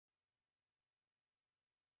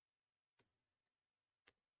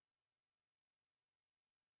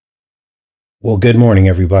Well, good morning,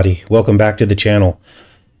 everybody. Welcome back to the channel.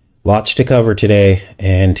 Lots to cover today,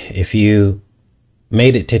 and if you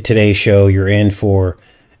made it to today's show, you're in for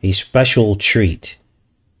a special treat.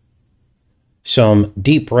 Some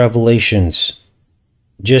deep revelations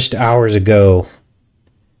just hours ago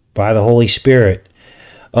by the Holy Spirit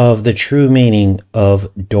of the true meaning of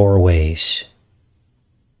doorways.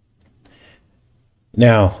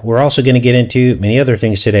 Now, we're also going to get into many other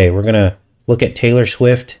things today. We're going to look at Taylor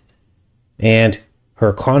Swift and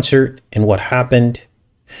her concert and what happened.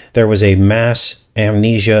 There was a mass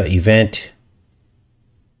amnesia event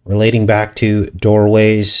relating back to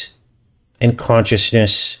doorways and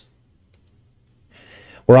consciousness.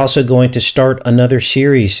 We're also going to start another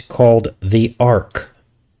series called The Ark.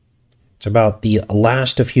 It's about the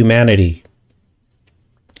last of humanity,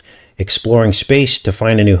 exploring space to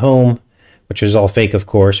find a new home, which is all fake, of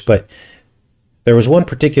course, but there was one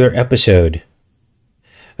particular episode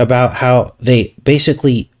about how they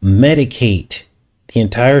basically medicate the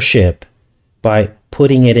entire ship by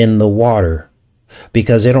putting it in the water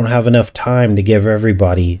because they don't have enough time to give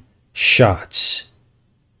everybody shots.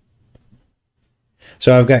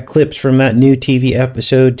 So I've got clips from that new TV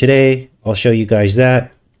episode today. I'll show you guys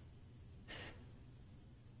that.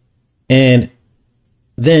 And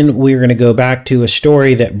then we're going to go back to a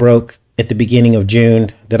story that broke at the beginning of June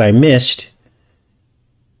that I missed,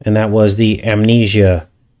 and that was the amnesia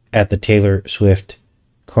at the Taylor Swift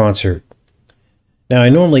concert. Now, I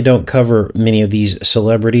normally don't cover many of these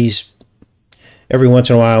celebrities. Every once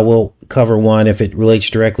in a while, we'll cover one if it relates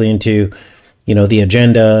directly into, the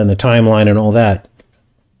agenda and the timeline and all that.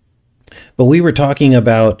 But we were talking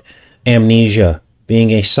about amnesia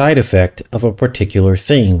being a side effect of a particular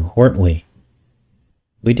thing, weren't we?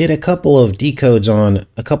 We did a couple of decodes on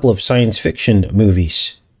a couple of science fiction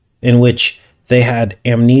movies in which they had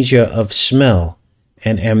amnesia of smell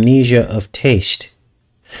and amnesia of taste.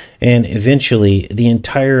 And eventually, the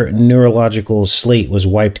entire neurological slate was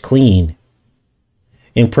wiped clean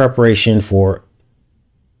in preparation for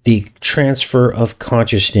the transfer of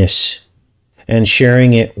consciousness and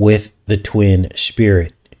sharing it with the twin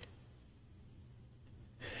spirit.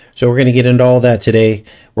 So we're going to get into all that today.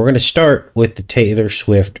 We're going to start with the Taylor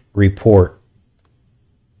Swift report.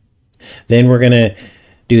 Then we're going to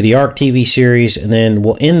do the Ark TV series, and then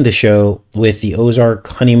we'll end the show with the Ozark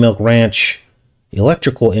Honey Milk Ranch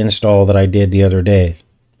electrical install that I did the other day.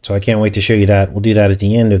 So I can't wait to show you that. We'll do that at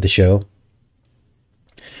the end of the show.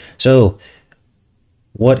 So,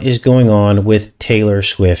 what is going on with Taylor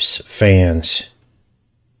Swift's fans?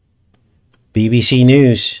 BBC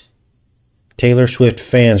News. Taylor Swift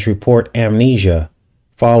fans report amnesia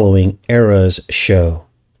following Era's show.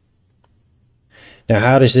 Now,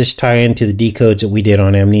 how does this tie into the decodes that we did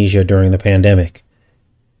on amnesia during the pandemic?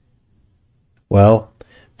 Well,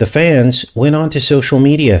 the fans went onto social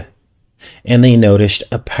media and they noticed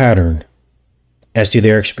a pattern as to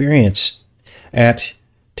their experience at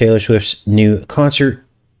Taylor Swift's new concert,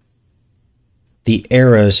 the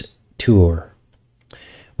Eras Tour.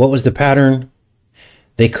 What was the pattern?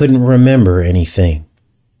 They couldn't remember anything.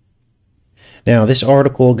 Now, this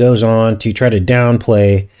article goes on to try to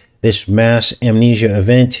downplay this mass amnesia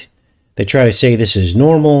event. They try to say this is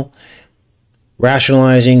normal,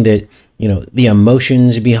 rationalizing that, the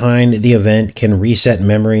emotions behind the event can reset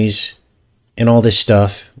memories and all this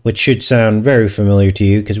stuff, which should sound very familiar to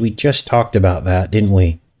you because we just talked about that, didn't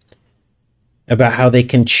we? About how they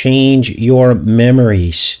can change your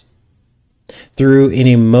memories through an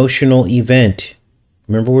emotional event.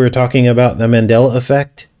 Remember we were talking about the Mandela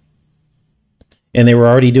effect? And they were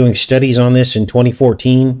already doing studies on this in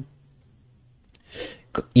 2014.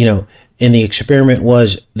 And the experiment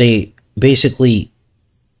was they basically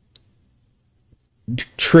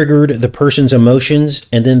triggered the person's emotions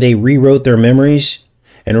and then they rewrote their memories.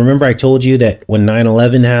 And remember I told you that when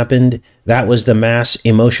 9/11 happened, that was the mass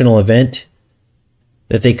emotional event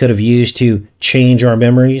that they could have used to change our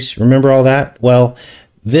memories. Remember all that? Well,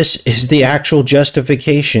 this is the actual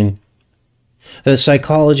justification that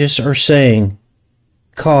psychologists are saying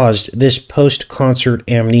caused this post-concert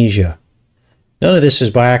amnesia. None of this is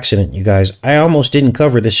by accident, you guys. I almost didn't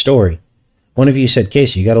cover this story. One of you said,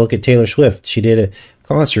 Casey, you got to look at Taylor Swift. She did a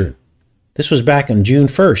concert. This was back on June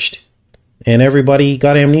 1st, and everybody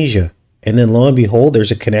got amnesia. And then lo and behold,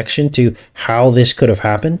 there's a connection to how this could have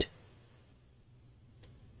happened.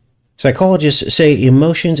 Psychologists say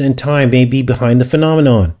emotions and time may be behind the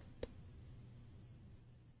phenomenon.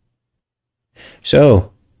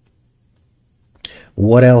 So,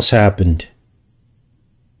 what else happened?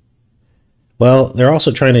 Well, they're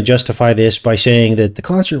also trying to justify this by saying that the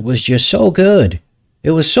concert was just so good.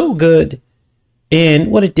 It was so good.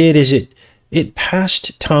 And what it did is it It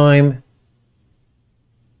passed time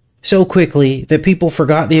so quickly that people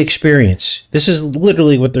forgot the experience. This is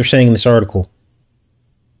literally what they're saying in this article.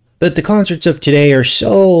 That the concerts of today are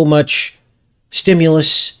so much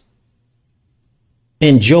stimulus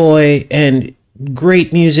and joy and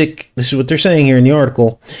great music. This is what they're saying here in the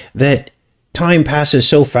article, that time passes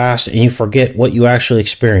so fast and you forget what you actually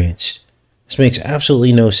experienced. This makes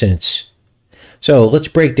absolutely no sense. So let's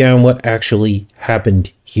break down what actually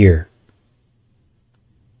happened here.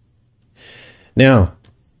 Now,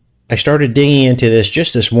 I started digging into this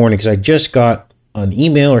just this morning because I just got an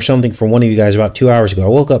email or something from one of you guys about 2 hours ago. I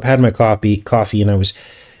woke up, had my coffee, and I was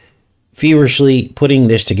feverishly putting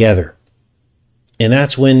this together. And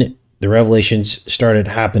that's when the revelations started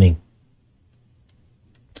happening.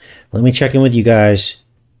 Let me check in with you guys,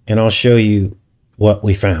 and I'll show you what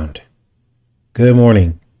we found. Good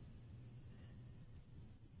morning.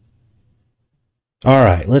 All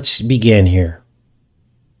right, let's begin here.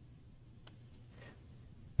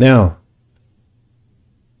 Now,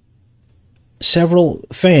 several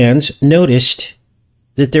fans noticed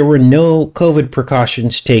that there were no COVID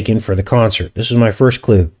precautions taken for the concert. This was my first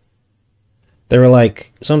clue. They were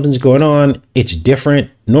like, something's going on. It's different.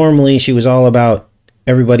 Normally, she was all about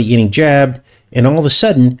everybody getting jabbed, and all of a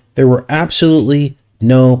sudden, there were absolutely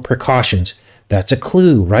no precautions. That's a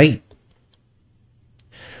clue, right?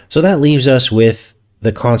 So that leaves us with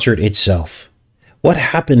the concert itself. What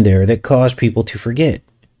happened there that caused people to forget?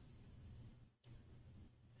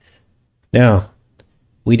 Now,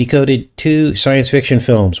 we decoded 2 science fiction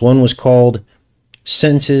films. One was called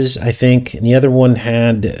Senses, I think, and the other one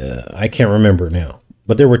had, I can't remember now.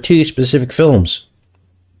 But there were 2 specific films.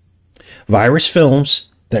 Virus films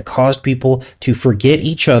that caused people to forget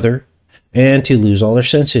each other and to lose all their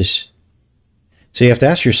senses. So you have to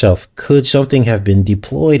ask yourself, could something have been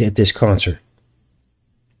deployed at this concert?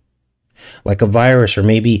 Like a virus or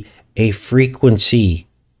maybe a frequency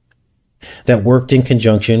that worked in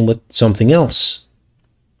conjunction with something else.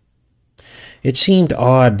 It seemed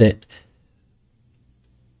odd that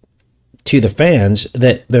to the fans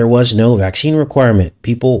that there was no vaccine requirement.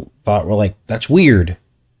 People thought, well, like, that's weird.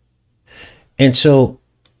 And so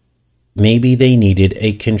maybe they needed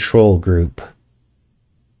a control group.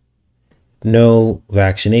 No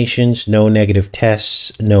vaccinations, no negative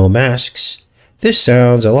tests, no masks. This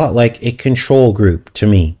sounds a lot like a control group to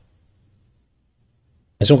me.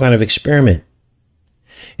 Some kind of experiment.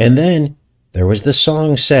 And then there was the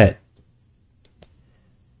song set.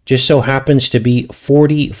 Just so happens to be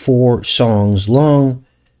 44 songs long.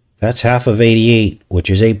 That's half of 88, which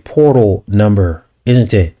is a portal number,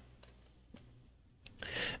 isn't it?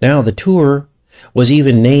 Now, the tour was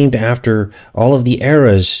even named after all of the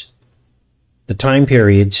eras, the time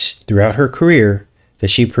periods throughout her career that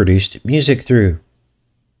she produced music through.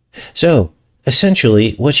 So,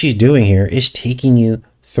 essentially, what she's doing here is taking you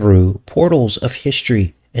through portals of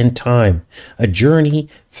history and time, a journey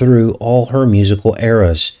through all her musical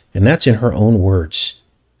eras, and that's in her own words.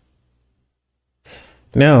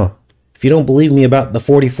 Now, if you don't believe me about the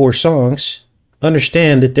 44 songs,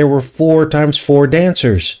 understand that there were 4 times 4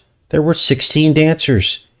 dancers. There were 16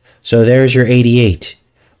 dancers. So there's your 88.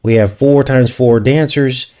 We have 4 times 4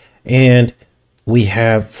 dancers, and we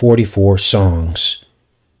have 44 songs.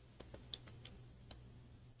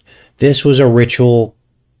 This was a ritual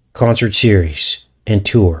concert series and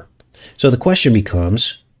tour. So the question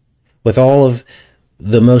becomes, with all of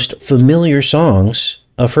the most familiar songs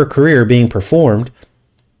of her career being performed,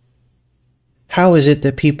 how is it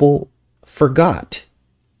that people forgot?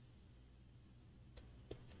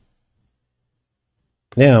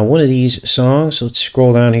 Now, one of these songs, let's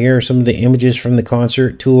scroll down here, some of the images from the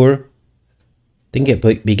concert tour. I think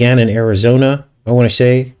it began in Arizona, I want to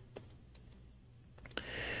say.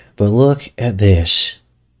 But look at this.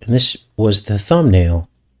 And this was the thumbnail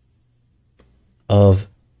of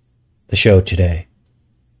the show today.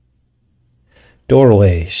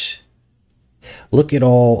 Doorways. Look at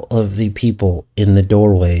all of the people in the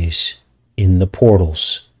doorways, in the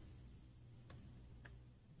portals.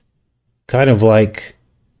 Kind of like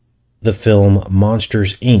the film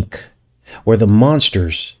Monsters, Inc., where the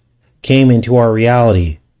monsters came into our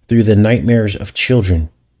reality through the nightmares of children,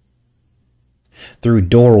 through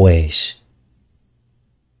doorways.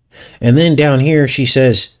 And then down here she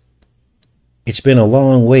says, it's been a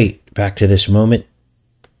long wait back to this moment,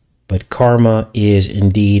 but karma is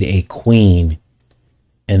indeed a queen,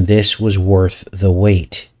 and this was worth the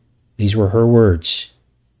wait. These were her words.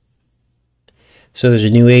 So there's a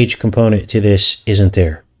new age component to this, isn't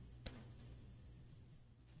there?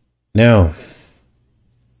 Now,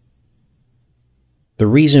 The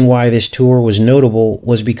reason why this tour was notable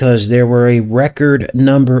was because there were a record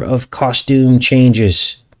number of costume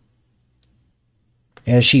changes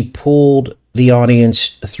as she pulled the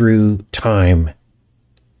audience through time.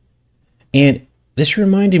 And this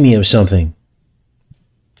reminded me of something.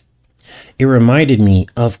 It reminded me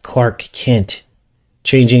of Clark Kent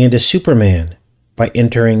changing into Superman by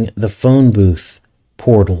entering the phone booth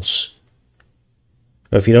portals.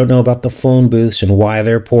 If you don't know about the phone booths and why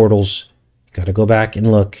they're portals, you got to go back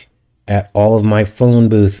and look at all of my phone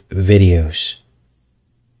booth videos.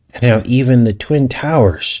 And how even the Twin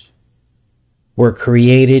Towers were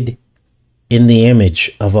created in the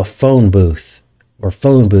image of a phone booth or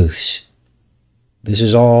phone booths. This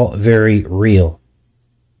is all very real.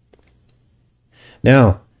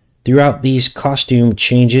 Now, throughout these costume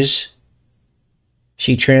changes,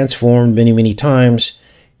 she transformed many, many times,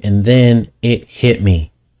 and then it hit me.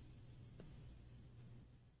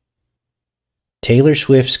 Taylor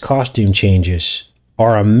Swift's costume changes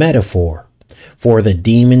are a metaphor for the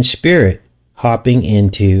demon spirit hopping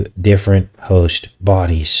into different host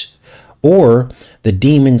bodies, or the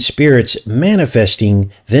demon spirits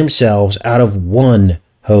manifesting themselves out of one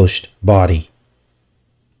host body.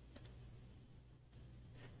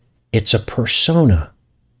 It's a persona.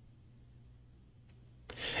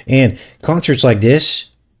 And concerts like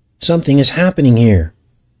this, something is happening here.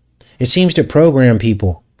 It seems to program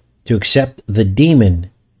people to accept the demon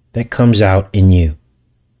that comes out in you.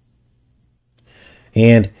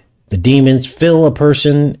 And the demons fill a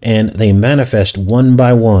person and they manifest one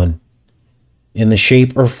by one in the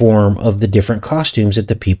shape or form of the different costumes that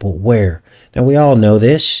the people wear. Now, we all know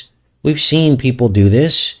this. We've seen people do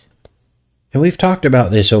this. And we've talked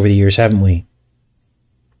about this over the years, haven't we?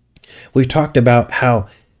 We've talked about how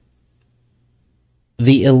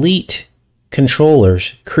the elite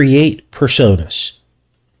controllers create personas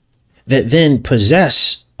that then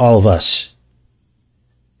possess all of us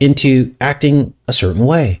into acting a certain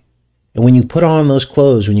way. And when you put on those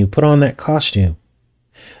clothes, when you put on that costume,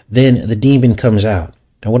 then the demon comes out.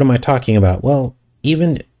 Now, what am I talking about? Well,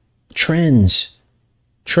 even trends,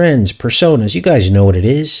 personas, you guys know what it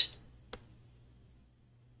is.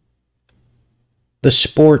 The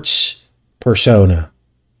sports persona,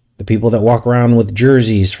 the people that walk around with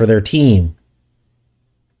jerseys for their team.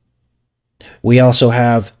 We also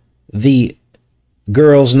have the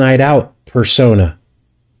girls' night out persona.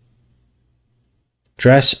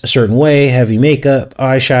 Dress a certain way, heavy makeup,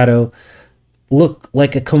 eyeshadow, look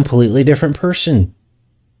like a completely different person.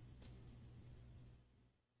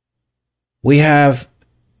 We have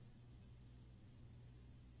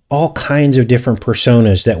all kinds of different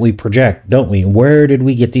personas that we project, don't we? Where did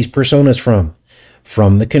we get these personas from?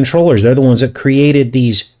 From the controllers. They're the ones that created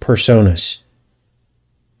these personas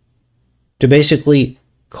to basically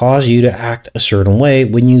cause you to act a certain way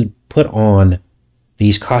when you put on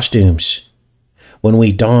these costumes, when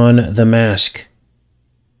we don the mask,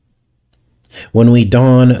 when we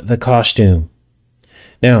don the costume.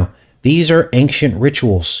 Now, these are ancient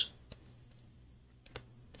rituals,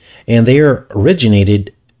 and they are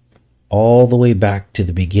originated all the way back to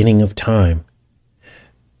the beginning of time.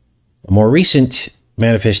 A more recent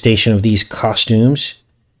manifestation of these costumes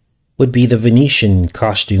would be the Venetian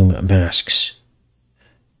costume masks,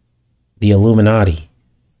 the Illuminati.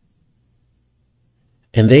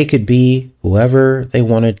 And they could be whoever they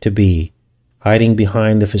wanted to be, hiding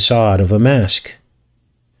behind the facade of a mask.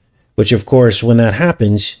 Which, of course, when that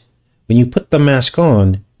happens, when you put the mask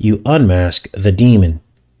on, you unmask the demon.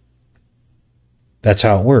 That's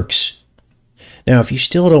how it works. Now, if you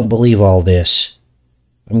still don't believe all this,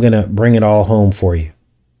 I'm going to bring it all home for you.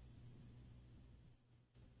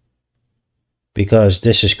 Because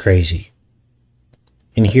this is crazy.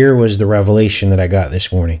 And here was the revelation that I got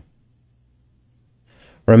this morning.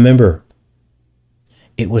 Remember,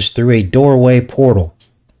 it was through a doorway portal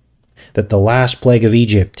that the last plague of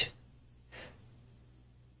Egypt,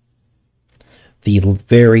 the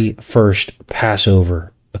very first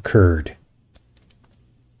Passover, occurred.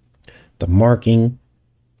 The marking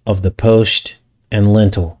of the post and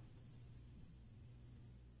lintel,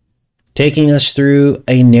 taking us through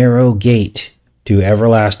a narrow gate to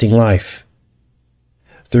everlasting life,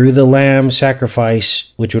 through the lamb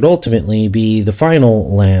sacrifice, which would ultimately be the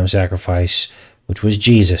final lamb sacrifice, which was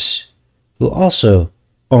Jesus, who also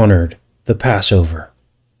honored the Passover,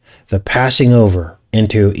 the passing over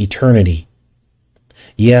into eternity.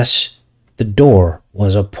 Yes, the door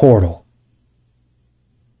was a portal.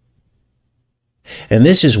 And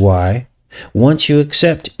this is why, once you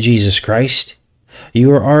accept Jesus Christ,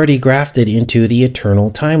 you are already grafted into the eternal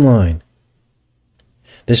timeline.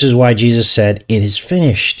 This is why Jesus said, "It is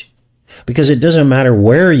finished," Because it doesn't matter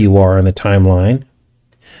where you are in the timeline,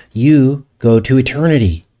 you go to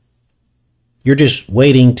eternity. You're just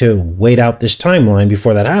waiting to wait out this timeline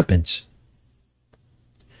before that happens.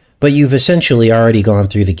 But you've essentially already gone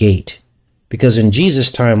through the gate. Because in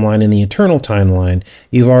Jesus' timeline, in the eternal timeline,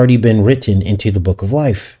 you've already been written into the book of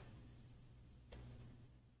life.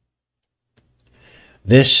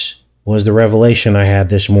 This was the revelation I had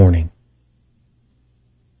this morning.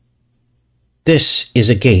 This is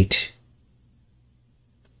a gate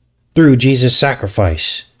through Jesus'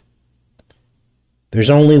 sacrifice. There's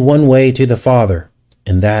only one way to the Father,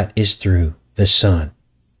 and that is through the Son.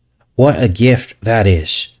 What a gift that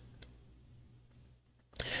is.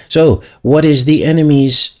 So, what is the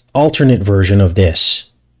enemy's alternate version of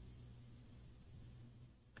this?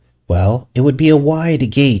 Well, it would be a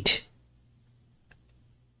wide gate.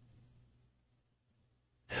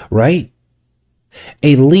 Right?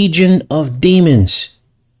 A legion of demons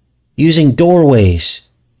using doorways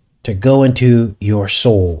to go into your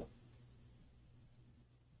soul.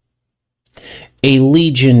 A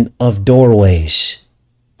legion of doorways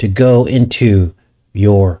to go into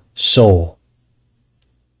your soul.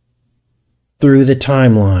 Through the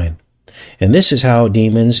timeline. And this is how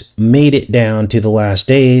demons made it down to the last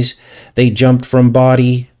days. They jumped from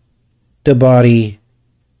body to body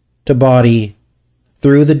to body,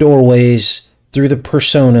 through the doorways, through the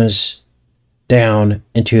personas, down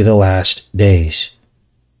into the last days.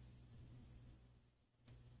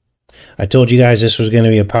 I told you guys this was going to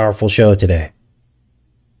be a powerful show today.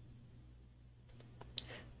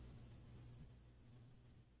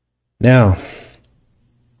 Now,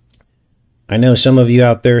 I know some of you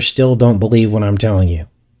out there still don't believe what I'm telling you.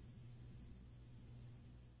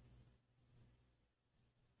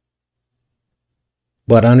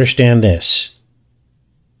 But understand this.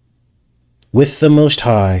 With the Most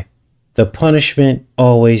High, the punishment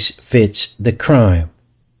always fits the crime.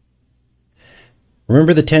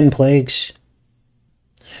 Remember the 10 plagues?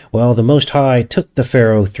 Well, the Most High took the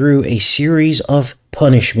Pharaoh through a series of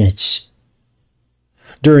punishments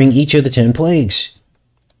during each of the 10 plagues.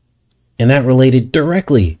 And that related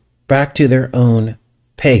directly back to their own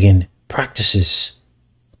pagan practices.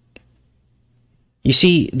 You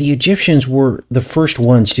see, the Egyptians were the first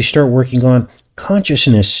ones to start working on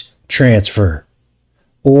consciousness transfer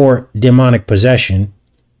or demonic possession,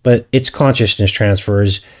 but it's consciousness transfer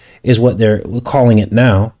is what they're calling it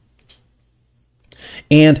now.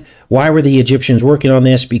 And why were the Egyptians working on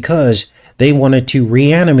this? Because they wanted to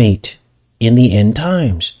reanimate in the end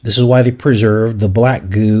times. This is why they preserved the black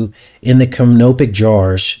goo in the canopic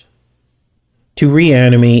jars to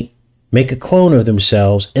reanimate, make a clone of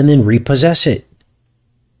themselves, and then repossess it.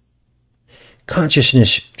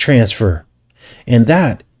 Consciousness transfer. And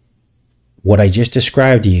that, what I just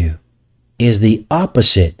described to you, is the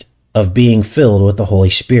opposite of being filled with the Holy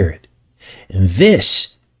Spirit. And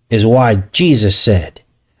this is why Jesus said,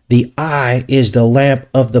 the eye is the lamp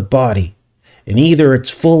of the body, and either it's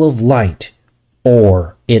full of light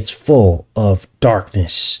or it's full of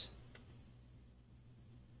darkness.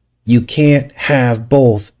 You can't have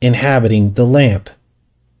both inhabiting the lamp.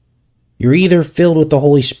 You're either filled with the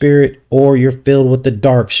Holy Spirit or you're filled with the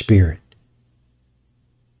dark spirit.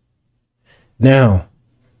 Now,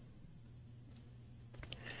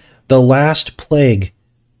 the last plague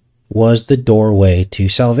was the doorway to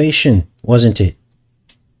salvation, wasn't it?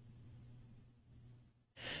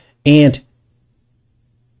 And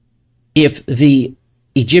if the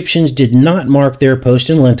Egyptians did not mark their post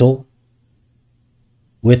and lintel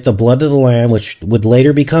with the blood of the Lamb, which would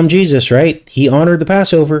later become Jesus, right? He honored the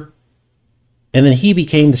Passover. And then he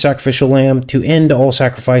became the sacrificial lamb to end all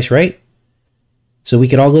sacrifice, right? So we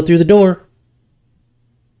could all go through the door.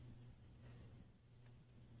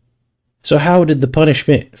 So how did the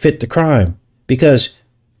punishment fit the crime? Because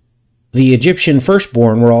the Egyptian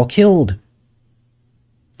firstborn were all killed.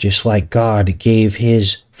 Just like God gave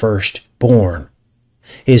his firstborn,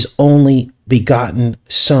 his only begotten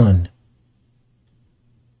Son,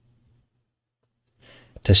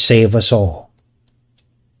 to save us all.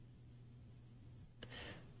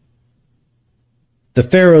 The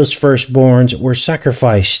Pharaoh's firstborns were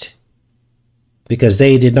sacrificed because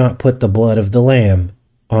they did not put the blood of the lamb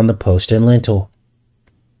on the post and lintel.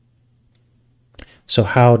 So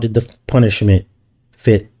how did the punishment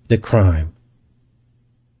fit the crime?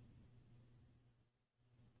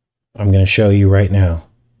 I'm going to show you right now.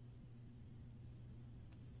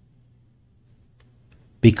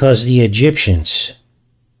 Because the Egyptians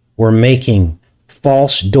were making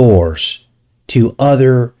false doors to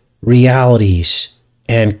other realities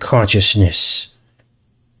and consciousness.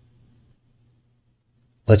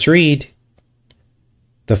 Let's read.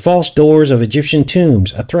 The false doors of Egyptian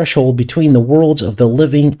tombs, a threshold between the worlds of the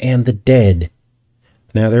living and the dead.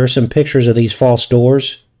 Now, there are some pictures of these false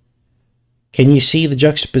doors. Can you see the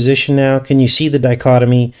juxtaposition now? Can you see the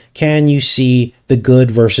dichotomy? Can you see the good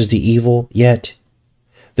versus the evil yet?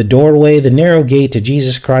 The doorway, the narrow gate to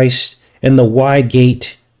Jesus Christ, and the wide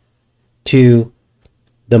gate to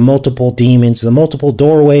the multiple demons, the multiple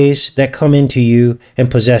doorways that come into you and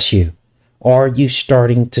possess you. Are you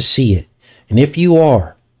starting to see it? And if you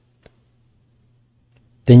are,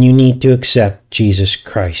 then you need to accept Jesus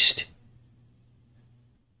Christ.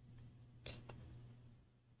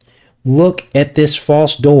 Look at this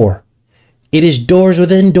false door. It is doors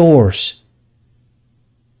within doors.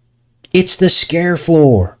 It's the scare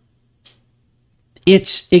floor.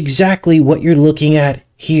 It's exactly what you're looking at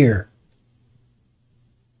here.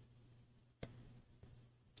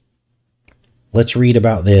 Let's read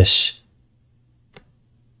about this.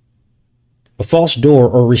 A false door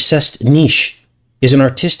or recessed niche is an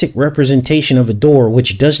artistic representation of a door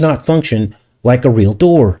which does not function like a real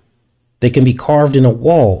door. They can be carved in a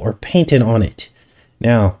wall or painted on it.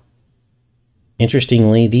 Now,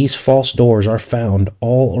 interestingly, these false doors are found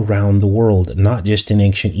all around the world, not just in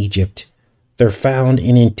ancient Egypt. They're found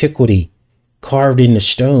in antiquity, carved into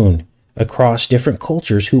stone, across different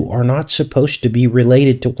cultures who are not supposed to be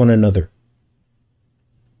related to one another.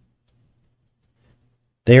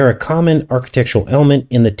 They are a common architectural element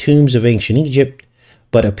in the tombs of ancient Egypt,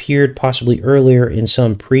 but appeared possibly earlier in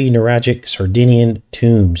some pre-Nuragic Sardinian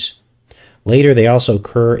tombs. Later, they also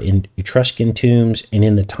occur in Etruscan tombs, and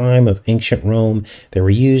in the time of ancient Rome, they were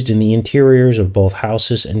used in the interiors of both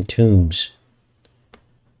houses and tombs.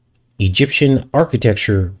 Egyptian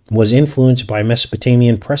architecture was influenced by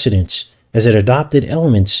Mesopotamian precedents as it adopted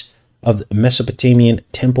elements of Mesopotamian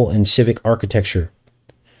temple and civic architecture.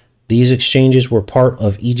 These exchanges were part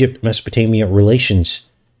of Egypt-Mesopotamia relations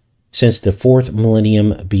since the 4th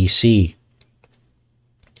millennium BC.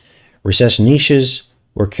 Recessed niches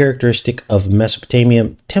were characteristic of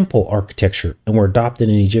Mesopotamian temple architecture and were adopted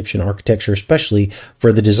in Egyptian architecture, especially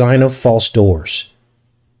for the design of false doors.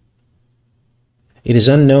 It is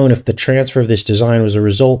unknown if the transfer of this design was a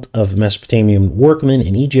result of Mesopotamian workmen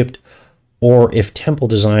in Egypt, or if temple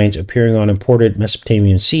designs appearing on imported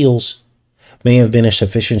Mesopotamian seals may have been a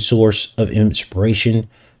sufficient source of inspiration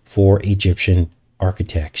for Egyptian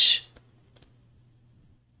architects.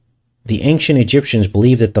 The ancient Egyptians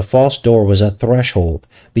believed that the false door was a threshold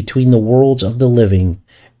between the worlds of the living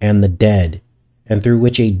and the dead, and through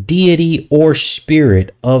which a deity or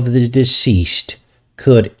spirit of the deceased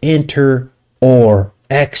could enter or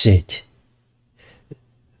exit.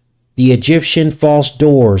 The Egyptian false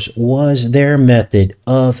doors was their method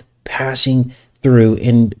of passing through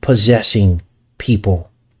and possessing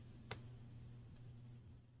people.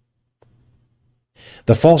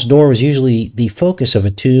 The false door was usually the focus of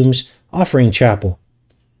a tomb's offering chapel,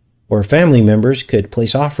 where family members could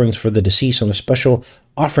place offerings for the deceased on a special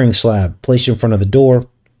offering slab placed in front of the door.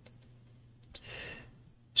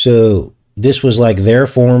 So this was like their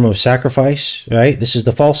form of sacrifice, right? This is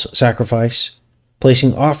the false sacrifice,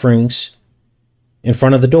 placing offerings in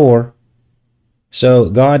front of the door. So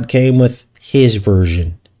God came with his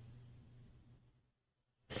version.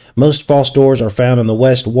 Most false doors are found on the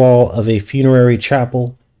west wall of a funerary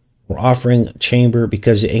chapel or offering chamber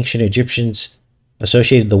because the ancient Egyptians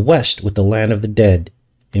associated the west with the land of the dead.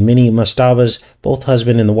 In many mastabas, both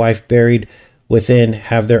husband and the wife buried within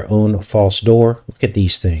have their own false door. Look at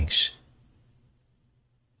these things.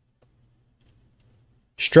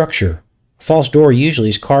 Structure. A false door usually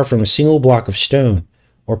is carved from a single block of stone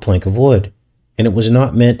or plank of wood, and it was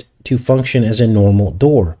not meant to function as a normal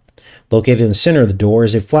door. Located in the center of the door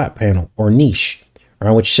is a flat panel or niche,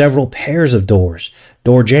 around which several pairs of doors,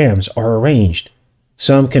 door jambs, are arranged.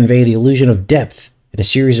 Some convey the illusion of depth in a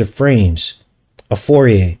series of frames, a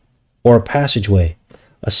foyer or a passageway,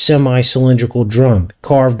 a semi-cylindrical drum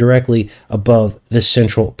carved directly above the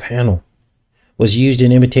central panel was used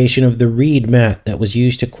in imitation of the reed mat that was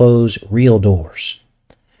used to close real doors.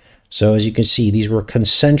 So as you can see, these were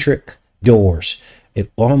concentric doors.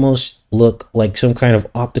 It almost looked like some kind of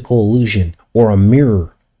optical illusion or a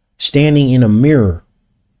mirror, standing in a mirror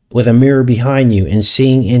with a mirror behind you and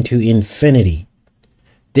seeing into infinity.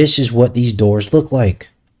 This is what these doors look like.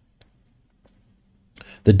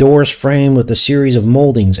 The door is framed with a series of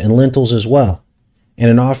moldings and lintels as well, and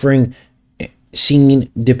an offering scene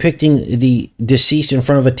depicting the deceased in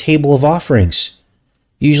front of a table of offerings,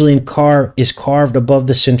 usually is carved above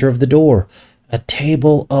the center of the door. A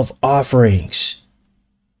table of offerings,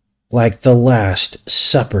 like the Last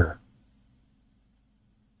Supper.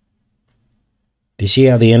 Do you see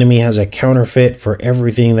how the enemy has a counterfeit for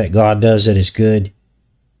everything that God does that is good?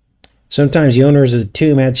 Sometimes the owners of the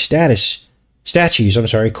tomb had statues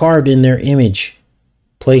carved in their image,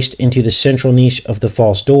 placed into the central niche of the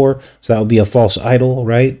false door. So that would be a false idol,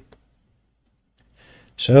 right?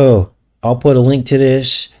 So I'll put a link to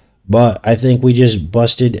this, but I think we just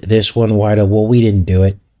busted this one wide open. Well, we didn't do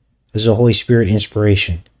it. This is a Holy Spirit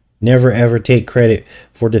inspiration. Never ever take credit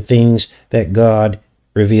for the things that God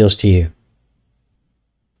reveals to you.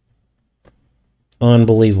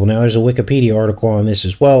 Unbelievable. Now there's a Wikipedia article on this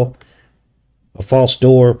as well. A false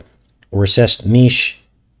door or recessed niche.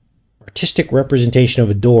 Artistic representation of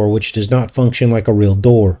a door which does not function like a real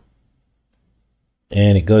door.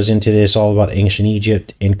 And it goes into this all about ancient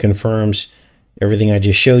Egypt and confirms everything I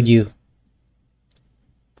just showed you.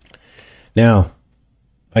 Now,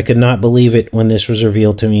 I could not believe it when this was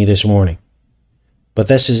revealed to me this morning. But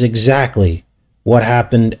this is exactly what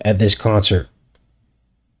happened at this concert.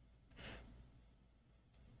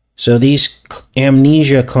 So these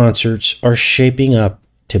amnesia concerts are shaping up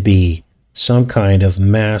to be some kind of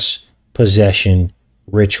mass possession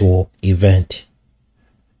ritual event.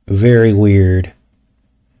 Very weird.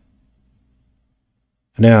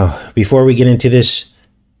 Now, before we get into this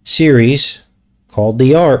series called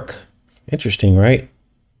The Ark, interesting, right?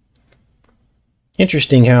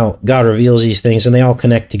 Interesting how God reveals these things and they all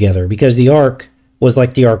connect together, because the Ark was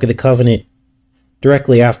like the Ark of the Covenant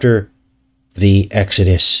directly after the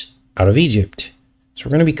Exodus out of Egypt. So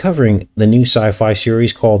we're going to be covering the new sci-fi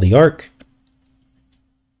series called The Ark.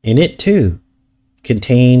 And it too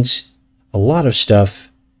contains a lot of stuff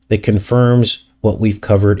that confirms what we've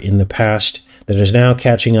covered in the past that is now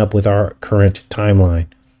catching up with our current timeline.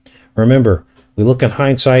 Remember, we look in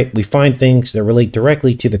hindsight, we find things that relate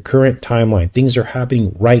directly to the current timeline. Things are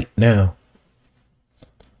happening right now.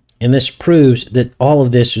 And this proves that all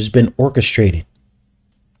of this has been orchestrated.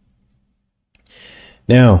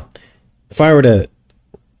 Now, if I were to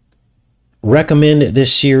recommend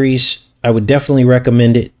this series, I would definitely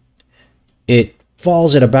recommend it. It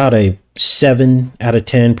falls at about a 7 out of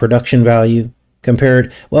 10 production value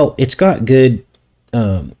compared. Well, it's got good,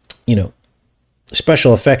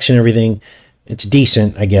 special effects and everything. It's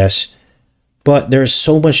decent, I guess. But there's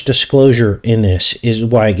so much disclosure in this is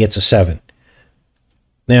why it gets a 7.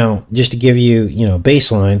 Now, just to give you,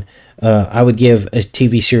 baseline, I would give a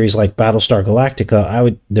TV series like Battlestar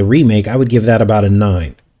Galactica, the remake, I would give that about a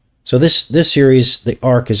 9. So this series, The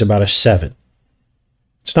Ark, is about a 7.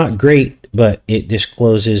 It's not great, but it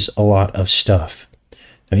discloses a lot of stuff.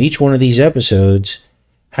 Now, each one of these episodes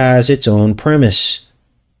has its own premise.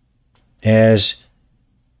 As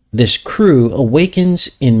this crew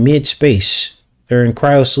awakens in mid-space, they're in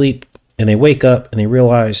cryosleep, and they wake up and they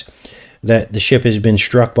realize that the ship has been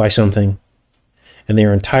struck by something, and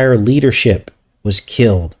their entire leadership was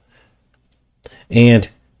killed. And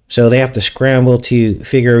so they have to scramble to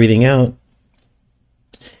figure everything out.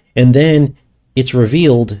 And then it's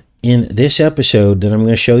revealed in this episode that I'm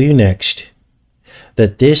going to show you next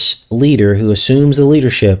that this leader who assumes the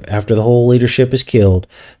leadership after the whole leadership is killed,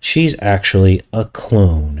 she's actually a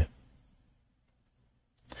clone.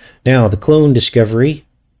 Now, the clone discovery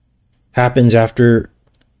happens after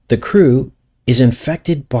the crew is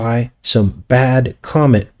infected by some bad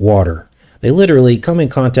comet water. They literally come in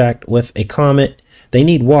contact with a comet. They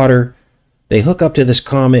need water. They hook up to this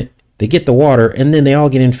comet. They get the water, and then they all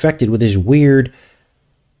get infected with these weird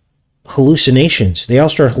hallucinations. They all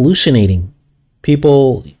start hallucinating.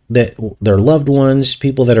 People that their loved ones,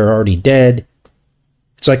 people that are already dead.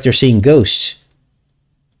 It's like they're seeing ghosts.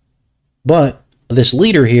 But this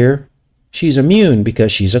leader here, she's immune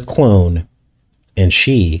because she's a clone. And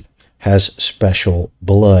she has special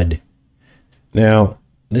blood. Now,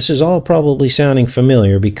 this is all probably sounding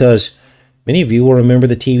familiar because many of you will remember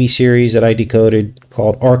the TV series that I decoded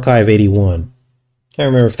called Archive 81. Can't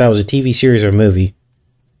remember if that was a TV series or a movie.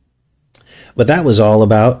 But that was all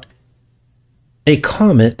about a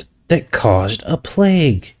comet that caused a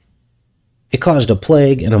plague. It caused a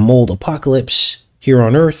plague and a mold apocalypse here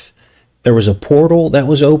on Earth. There was a portal that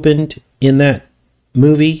was opened in that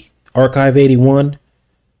movie, Archive 81.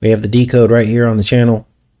 We have the decode right here on the channel.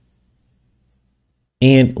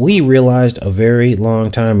 And we realized a very long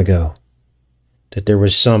time ago that there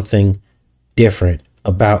was something different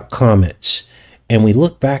about comets. And we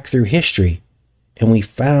looked back through history and we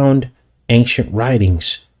found ancient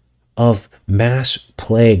writings of mass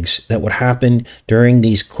plagues that would happen during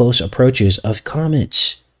these close approaches of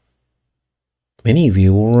comets. Many of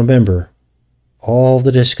you will remember all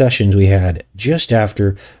the discussions we had just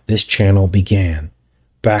after this channel began,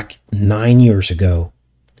 back 9 years ago,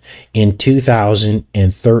 in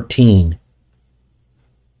 2013.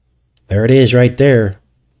 There it is right there.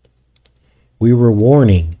 We were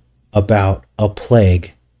warning about a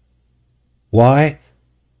plague. Why?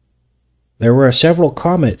 There were several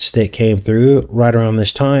comets that came through right around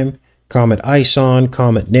this time. Comet Ison,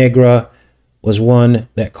 Comet Negra was one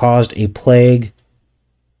that caused a plague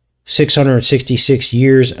 666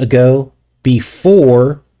 years ago,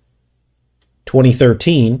 before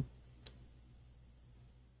 2013.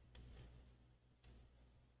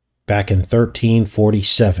 Back in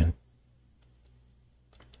 1347.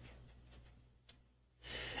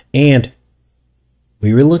 And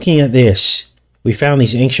we were looking at this. We found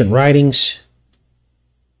these ancient writings.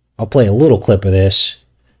 I'll play a little clip of this.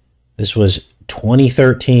 This was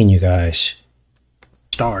 2013, you guys.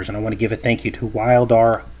 Stars, and I want to give a thank you to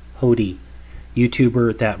Wildar Hody,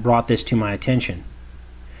 YouTuber that brought this to my attention.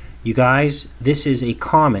 You guys, this is a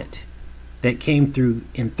comet that came through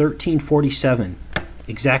in 1347,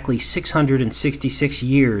 exactly 666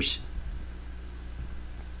 years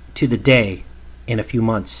to the day in a few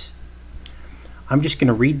months. I'm just going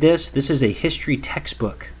to read this. This is a history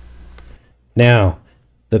textbook. Now,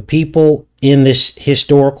 the people in this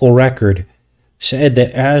historical record said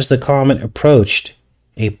that as the comet approached,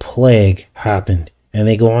 a plague happened. And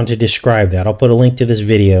they go on to describe that. I'll put a link to this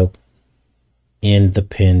video in the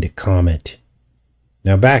pinned comment.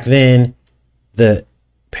 Now, back then, the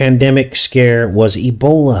pandemic scare was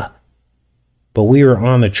Ebola. But we were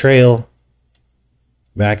on the trail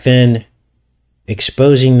back then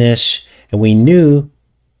exposing this, and we knew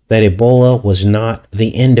that Ebola was not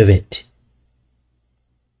the end of it.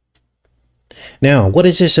 Now, what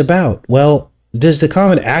is this about? Well, does the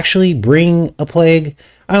comet actually bring a plague?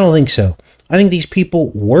 I don't think so. I think these people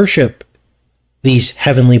worship these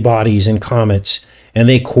heavenly bodies and comets, and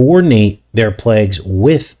they coordinate their plagues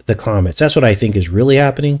with the comets. That's what I think is really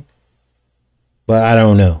happening, but I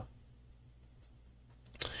don't know.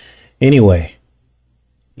 Anyway,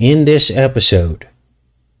 in this episode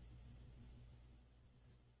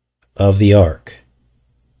of the Ark,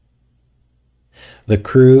 the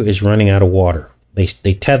crew is running out of water. They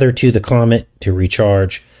tether to the comet to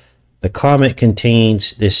recharge. The comet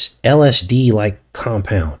contains this LSD-like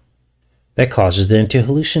compound that causes them to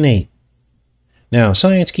hallucinate. Now,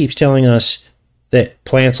 science keeps telling us that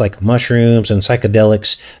plants like mushrooms and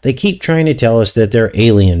psychedelics, they keep trying to tell us that they're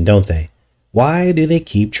alien, don't they? Why do they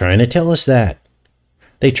keep trying to tell us that?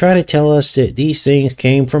 They try to tell us that these things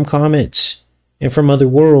came from comets and from other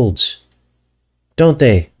worlds, don't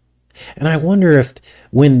they? And I wonder if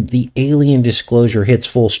when the alien disclosure hits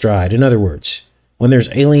full stride, in other words, when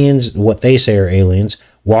there's aliens, what they say are aliens,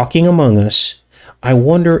 walking among us, I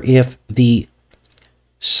wonder if the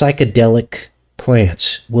psychedelic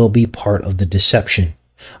plants will be part of the deception.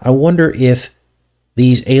 I wonder if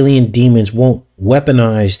these alien demons won't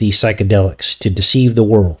weaponize these psychedelics to deceive the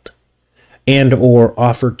world and or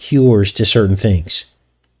offer cures to certain things.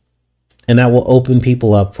 And that will open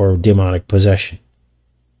people up for demonic possession.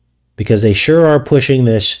 Because they sure are pushing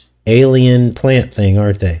this alien plant thing,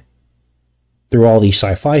 aren't they? Through all these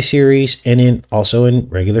sci-fi series and also in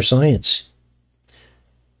regular science.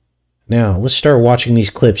 Now, let's start watching these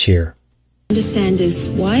clips here. Understand his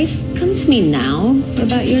wife come to me now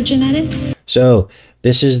about your genetics? So,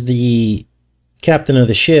 this is the captain of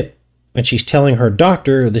the ship, and she's telling her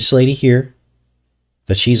doctor, this lady here,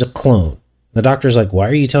 that she's a clone. The doctor's like, why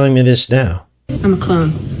are you telling me this now? I'm a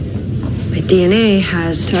clone. My DNA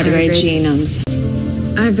has tardigrade genomes.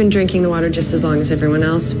 I've been drinking the water just as long as everyone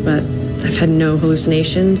else, but I've had no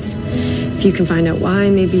hallucinations. If you can find out why,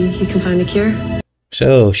 maybe you can find a cure.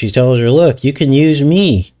 So she tells her, look, you can use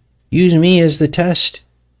me. Use me as the test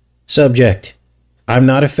subject. I'm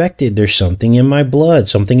not affected. There's something in my blood,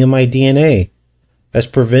 something in my DNA that's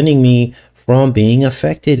preventing me from being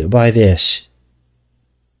affected by this.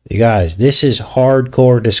 You guys, this is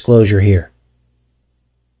hardcore disclosure here.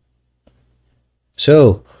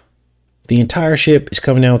 So, the entire ship is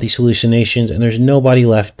coming down with these hallucinations, and there's nobody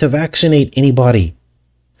left to vaccinate anybody.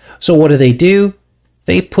 So what do?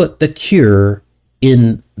 They put the cure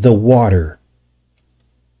in the water.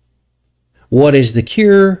 What is the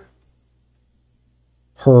cure?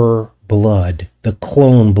 Her blood, the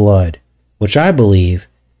clone blood, which I believe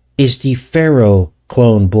is the Pharaoh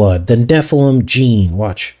clone blood, the Nephilim gene.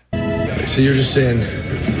 Watch. So you're just saying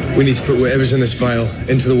we need to put whatever's in this vial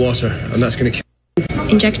into the water, and that's going to kill.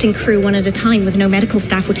 Injecting crew one at a time with no medical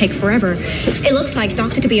staff would take forever. It looks like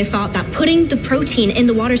Dr. Kabir thought that putting the protein in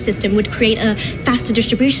the water system would create a faster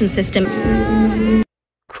distribution system.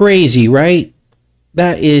 Crazy, right?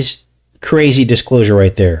 That is crazy disclosure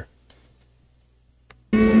right there.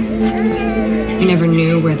 I never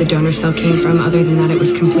knew where the donor cell came from, other than that it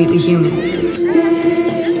was completely human.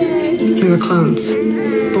 We were clones,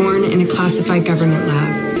 born in a classified government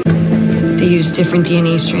lab. They used different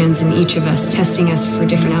DNA strands in each of us, testing us for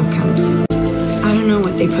different outcomes. I don't know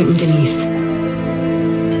what they put in Denise.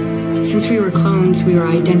 Since we were clones, we were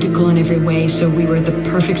identical in every way, so we were the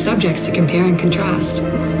perfect subjects to compare and contrast.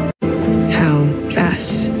 How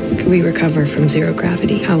fast could we recover from zero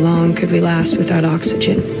gravity? How long could we last without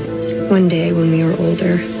oxygen? One day when we were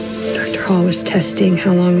older, Dr. Hall was testing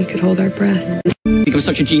how long we could hold our breath. Become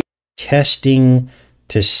such a genius. Testing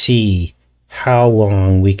to see how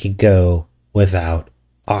long we could go without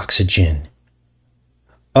oxygen.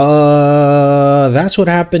 That's what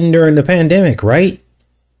happened during the pandemic, right?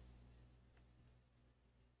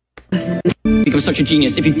 Become such a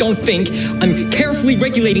genius if you don't think I'm carefully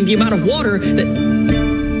regulating the amount of water that...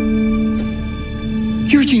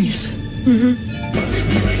 You're a genius. Mm-hmm.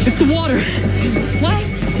 It's the water. What?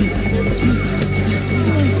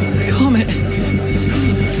 The comet.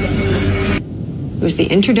 It was the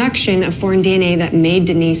introduction of foreign DNA that made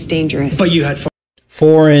Denise dangerous. But you had...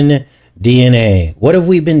 Foreign DNA. What have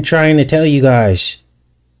we been trying to tell you guys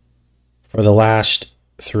for the last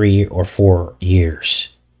 3 or 4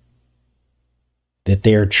 years? That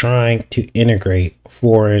they're trying to integrate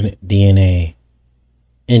foreign DNA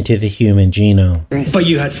into the human genome. But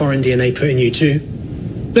you had foreign DNA put in you too.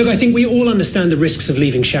 Look, I think we all understand the risks of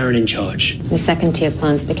leaving Sharon in charge. The second-tier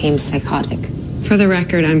clones became psychotic. For the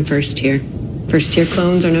record, I'm first tier. First-tier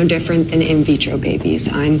clones are no different than in vitro babies.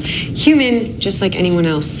 I'm human, just like anyone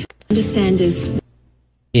else. Understand Is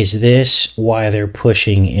this why they're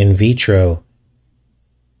pushing in vitro?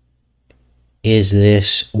 Is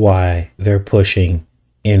this why they're pushing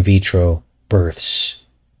in vitro births?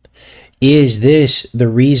 Is this the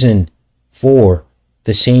reason for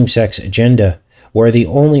the same-sex agenda, where the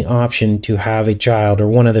only option to have a child, or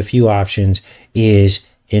one of the few options, is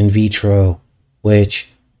in vitro, which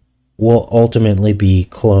will ultimately be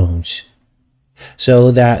clones,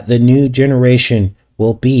 so that the new generation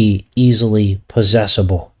will be easily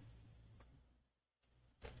possessable?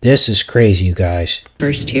 This is crazy, you guys.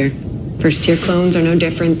 First tier. First-tier clones are no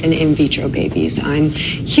different than in vitro babies. I'm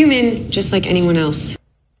human, just like anyone else.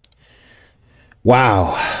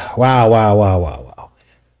 Wow. Wow.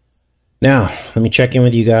 Now, let me check in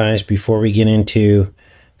with you guys before we get into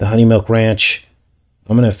the Honey Milk Ranch.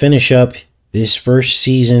 I'm going to finish up this first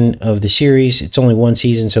season of the series. It's only one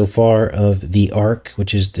season so far of The Ark,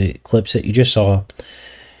 which is the clips that you just saw.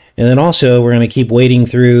 And then also, we're going to keep wading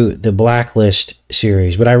through the Blacklist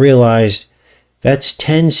series. But I realized that's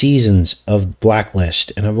 10 seasons of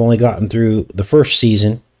Blacklist, and I've only gotten through the first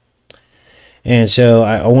season. And so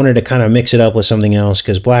I wanted to kind of mix it up with something else,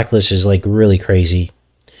 because Blacklist is like really crazy.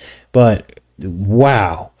 But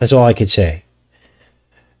wow, that's all I could say.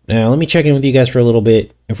 Now, let me check in with you guys for a little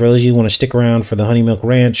bit. And for those of you who want to stick around for the Honey Milk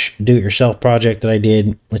Ranch do-it-yourself project that I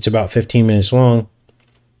did, it's about 15 minutes long.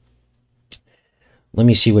 Let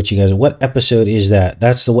me see what you guys... What episode is that?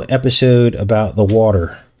 That's the episode about the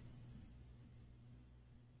water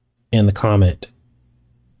and the comet.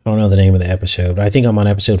 I don't know the name of the episode, but I think I'm on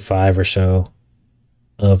episode 5 or so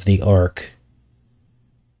of The Ark.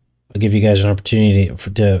 I'll give you guys an opportunity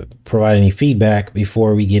to provide any feedback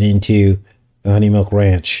before we get into the Honey Milk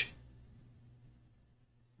Ranch.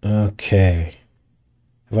 Okay.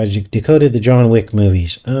 Have I decoded the John Wick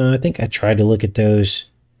movies? I think I tried to look at those.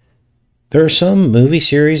 There are some movie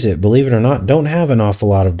series that, believe it or not, don't have an awful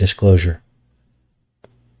lot of disclosure.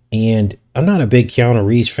 And I'm not a big Keanu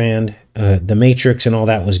Reeves fan. The Matrix and all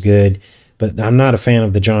that was good, but I'm not a fan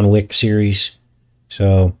of the John Wick series.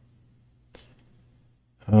 So,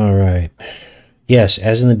 all right. Yes,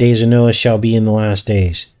 as in the days of Noah shall be in the last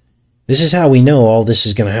days. This is how we know all this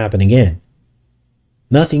is going to happen again.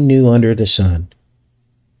 Nothing new under the sun.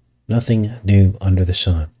 Nothing new under the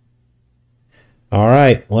sun. All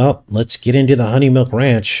right, well, let's get into the Honey Milk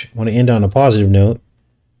Ranch. I want to end on a positive note.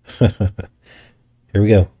 Here we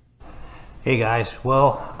go. Hey guys,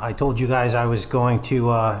 well, I told you guys I was going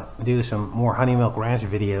to do some more Honey Milk Ranch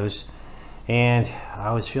videos, and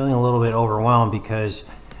I was feeling a little bit overwhelmed because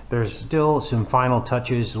there's still some final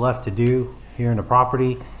touches left to do here in the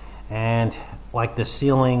property, and like the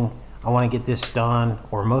ceiling, I want to get this done,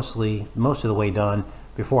 or most of the way done,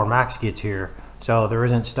 before Max gets here. So there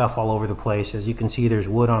isn't stuff all over the place. As you can see, there's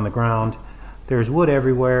wood on the ground. There's wood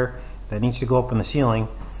everywhere that needs to go up in the ceiling.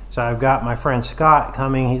 So I've got my friend Scott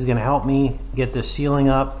coming. He's going to help me get this ceiling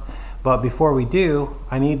up. But before we do,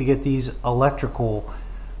 I need to get these electrical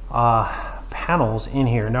panels in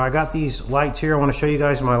here. Now I got these lights here. I want to show you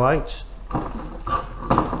guys my lights.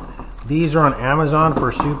 These are on Amazon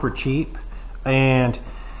for super cheap, and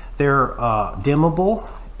they're dimmable,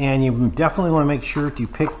 And you definitely want to make sure to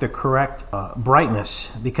pick the correct brightness,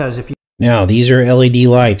 because if you... Now, these are LED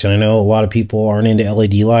lights, and I know a lot of people aren't into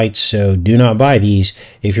LED lights, so do not buy these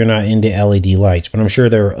if you're not into LED lights. But I'm sure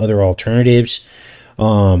there are other alternatives.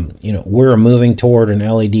 You know, we're moving toward an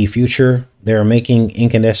LED future. They're making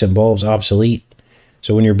incandescent bulbs obsolete.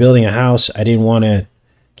 So when you're building a house, I didn't want to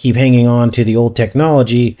keep hanging on to the old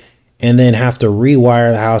technology and then have to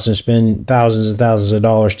rewire the house and spend thousands and thousands of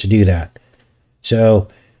dollars to do that. So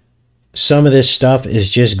some of this stuff is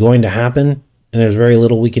just going to happen, and there's very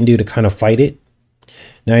little we can do to kind of fight it.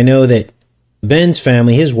 Now, I know that Ben's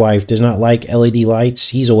family, his wife, does not like LED lights.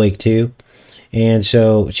 He's awake too. And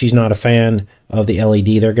so she's not a fan of the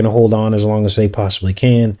LED. They're going to hold on as long as they possibly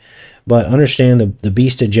can. But understand the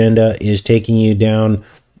beast agenda is taking you down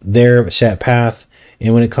their set path.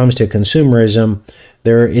 And when it comes to consumerism,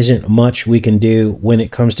 there isn't much we can do when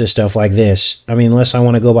it comes to stuff like this. I mean, unless I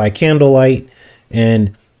want to go buy candlelight,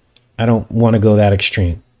 and I don't want to go that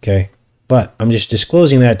extreme, okay? But I'm just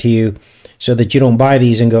disclosing that to you so that you don't buy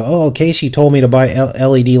these and go, oh, Casey told me to buy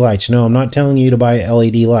LED lights. No, I'm not telling you to buy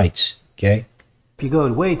LED lights, okay? If you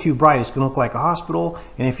go way too bright, it's going to look like a hospital.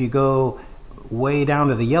 And if you go way down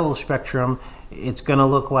to the yellow spectrum, it's going to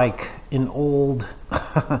look like an old,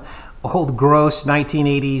 old gross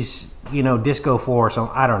 1980s, you know, disco floor or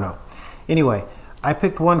something. I don't know. Anyway, I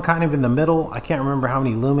picked one kind of in the middle. I can't remember how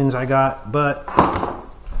many lumens I got, but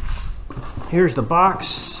here's the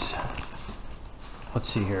box. Let's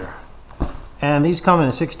see here. And these come in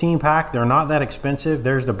a 16 pack. They're not that expensive.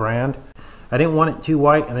 There's the brand. I didn't want it too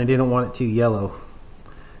white, and I didn't want it too yellow.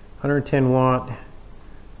 110 watt,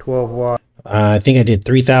 12 watt. I think I did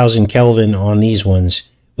 3000 Kelvin on these ones,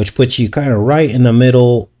 which puts you kind of right in the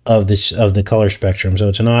middle of this, of the color spectrum. So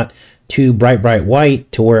it's not too bright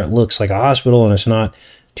white to where it looks like a hospital, and it's not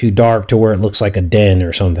too dark to where it looks like a den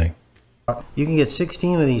or something. You can get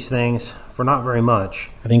 16 of these things for not very much.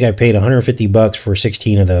 I think I paid 150 bucks for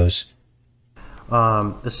 16 of those.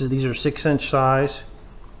 These are 6-inch size,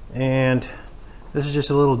 and this is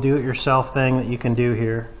just a little do-it-yourself thing that you can do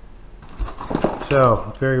here.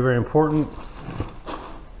 So very, very important.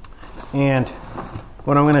 And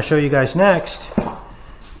what I'm going to show you guys next,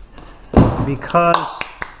 because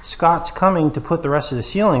Scott's coming to put the rest of the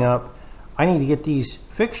ceiling up, I need to get these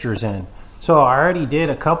fixtures in. So I already did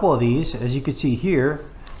a couple of these, as you can see here,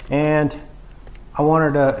 and I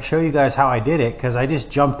wanted to show you guys how I did it, because I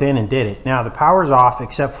just jumped in and did it. Now the power's off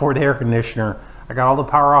except for the air conditioner. I got all the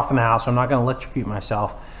power off in the house, so I'm not going to electrocute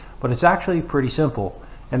myself, but it's actually pretty simple.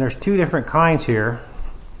 And there's two different kinds here.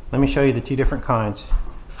 Let me show you the two different kinds.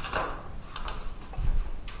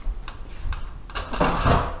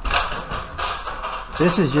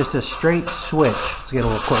 This is just a straight switch. Let's get a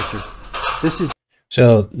little closer. This is...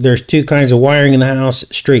 So there's two kinds of wiring in the house,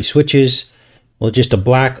 straight switches, well, just a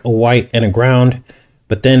black, a white, and a ground.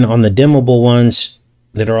 But then on the dimmable ones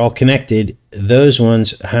that are all connected, those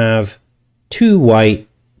ones have 2 white,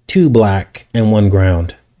 2 black, and 1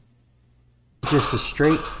 ground. Just a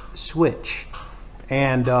straight switch.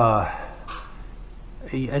 And as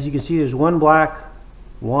you can see, there's 1 black,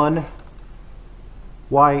 1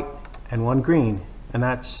 white, and 1 green. And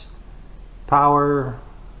that's power,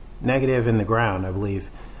 negative, and the ground, I believe.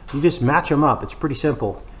 You just match them up. It's pretty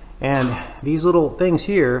simple. And these little things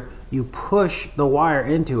here, you push the wire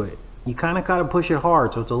into it. You kind of got to push it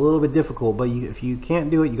hard, so it's a little bit difficult, but if you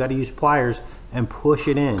can't do it, you got to use pliers and push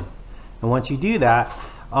it in. And once you do that,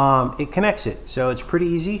 it connects it. So it's pretty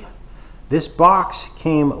easy. This box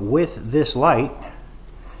came with this light,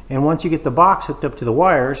 and once you get the box hooked up to the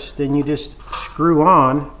wires, then you just screw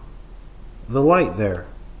on the light there.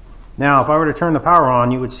 Now if I were to turn the power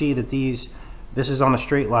on, you would see that this is on a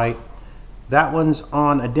straight light, that one's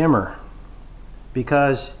on a dimmer,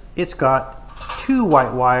 because it's got 2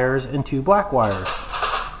 white wires and 2 black wires.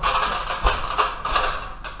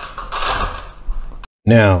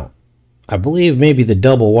 Now I believe maybe the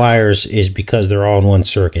double wires is because they're all in one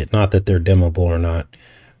circuit, not that they're dimmable or not.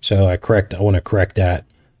 So I want to correct that,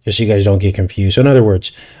 just so you guys don't get confused. So in other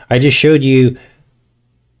words, I just showed you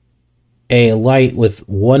a light with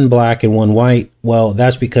 1 black and 1 white. Well,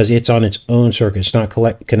 that's because it's on its own circuit. It's not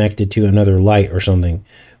connected to another light or something.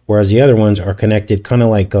 Whereas the other ones are connected, kind of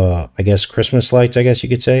like, I guess, Christmas lights, I guess you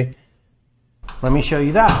could say. Let me show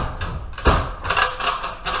you that.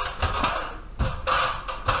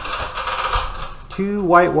 Two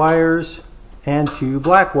white wires and 2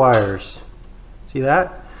 black wires. See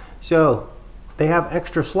that? So they have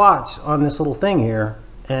extra slots on this little thing here,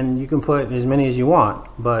 and you can put as many as you want,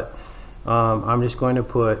 but I'm just going to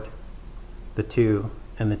put the 2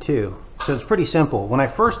 and the 2. So it's pretty simple. When I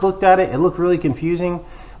first looked at it, it looked really confusing,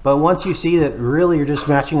 But once you see that really you're just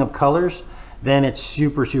matching up colors, then it's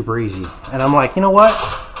super, super easy. And I'm like, you know what?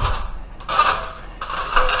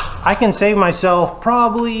 I can save myself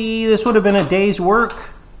probably, this would have been a day's work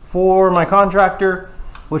for my contractor,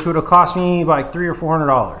 which would have cost me like $300 or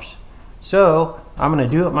 $400. So I'm gonna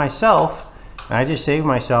do it myself, and I just saved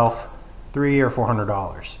myself $300 or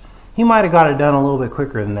 $400. He might have got it done a little bit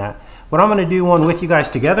quicker than that. But I'm gonna do one with you guys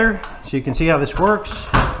together so you can see how this works.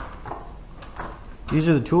 These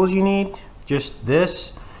are the tools you need, just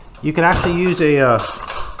this. You can actually use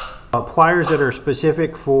pliers that are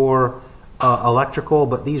specific for electrical,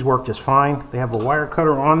 but these work just fine. They have a wire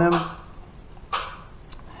cutter on them,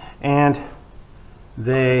 and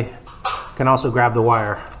they can also grab the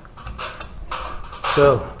wire.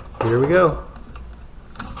 So here we go.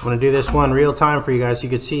 I'm gonna do this one real time for you guys. You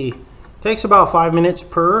can see it takes about 5 minutes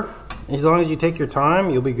per. As long as you take your time,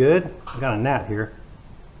 you'll be good. I got a gnat here.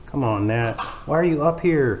 Come on, gnat. Why are you up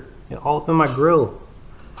here? You're all up in my grill.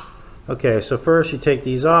 Okay, so first you take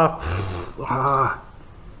these off.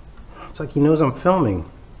 It's like he knows I'm filming.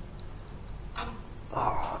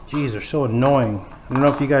 Oh, geez, they're so annoying. I don't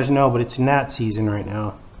know if you guys know, but it's gnat season right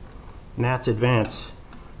now. Gnats advance.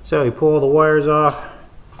 So you pull all the wires off,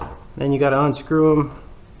 then you got to unscrew them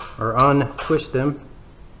or untwist them.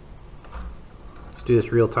 Let's do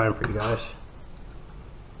this real time for you guys.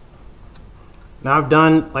 Now I've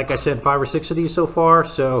done, like I said, 5 or 6 of these so far,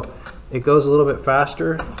 so it goes a little bit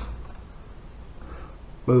faster.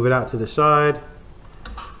 Move it out to the side.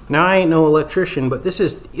 Now I ain't no electrician, but this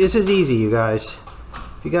is easy, you guys.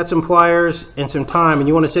 If you got some pliers and some time and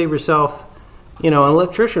you want to save yourself, you know, an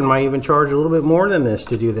electrician might even charge a little bit more than this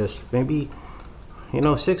to do this. Maybe, you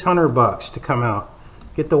know, $600 to come out.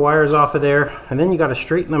 Get the wires off of there, and then you got to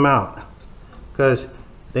straighten them out, because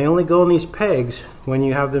they only go in these pegs when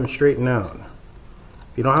you have them straightened out.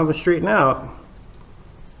 If you don't have them straightened out,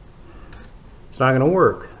 it's not going to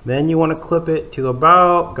work. Then you want to clip it to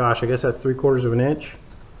about, gosh, I guess that's 3/4 of an inch.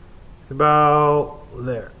 About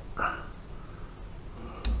there.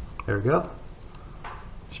 There we go.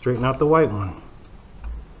 Straighten out the white one.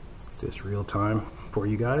 Just real time for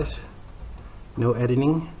you guys. No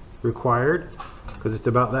editing required, because it's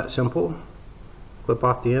about that simple. Clip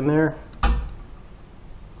off the end there.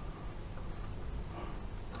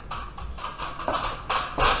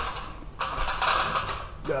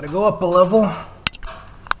 Gotta go up a level.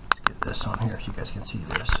 Get this on here so you guys can see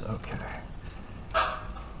this. Okay.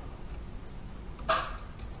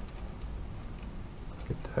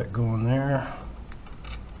 Get that going there.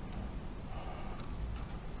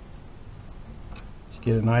 Just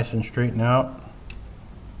get it nice and straightened out.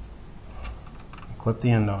 Clip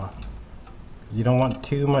the end off. You don't want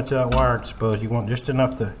too much of that wire exposed. You want just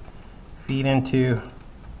enough to feed into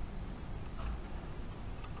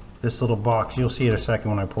this little box. You'll see in a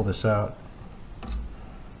second when I pull this out.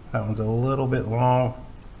 That one's a little bit long.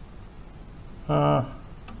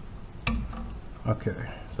 Okay,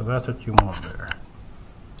 so that's what you want there.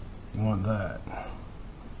 You want that.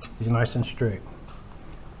 He's nice and straight.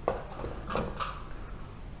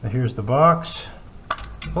 Now here's the box.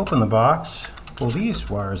 Open the box, pull these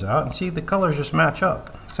wires out, and see the colors just match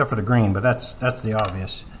up, except for the green, but that's the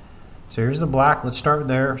obvious. So here's the black. Let's start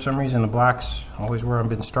there. For some reason the black's always where I've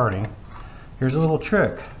been starting. Here's a little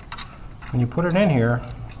trick. When you put it in here,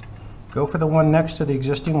 go for the one next to the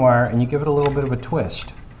existing wire and you give it a little bit of a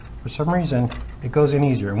twist. For some reason it goes in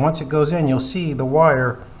easier, and once it goes in, you'll see the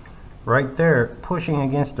wire right there pushing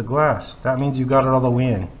against the glass. That means you got it all the way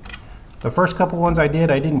in. The first couple ones I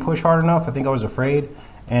didn't push hard enough. I think I was afraid,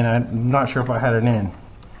 and I'm not sure if I had it in.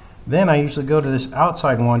 Then I usually go to this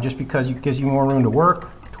outside one just because it gives you more room to work.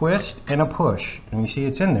 Twist and a push, and you see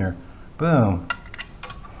it's in there. Boom.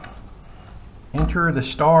 Enter the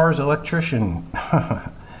stars electrician.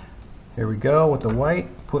 Here we go with the white.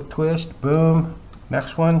 Put twist. Boom.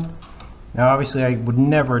 Next one. Now obviously I would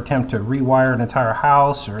never attempt to rewire an entire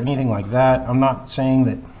house or anything like that. I'm not saying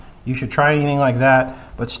that you should try anything like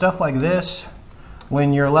that, but stuff like this,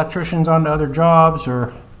 when your electrician's on to other jobs,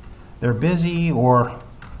 or they're busy, or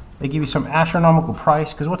they give you some astronomical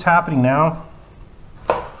price, because what's happening now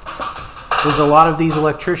is a lot of these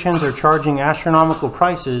electricians are charging astronomical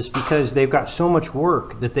prices because they've got so much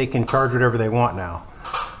work that they can charge whatever they want now.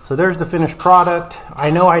 So there's the finished product. I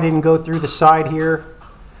know I didn't go through the side here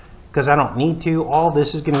because I don't need to. All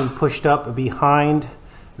this is going to be pushed up behind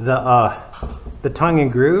the tongue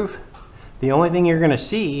and groove. The only thing you're going to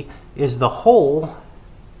see is the hole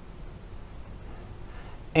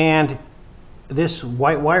and this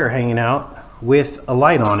white wire hanging out with a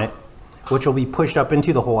light on it, which will be pushed up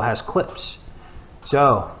into the hole. It has clips.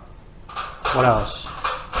 So what else?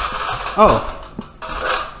 Oh,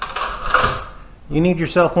 you need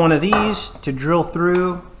yourself one of these to drill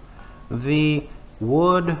through the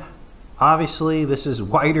wood. Obviously this is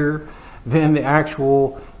wider than the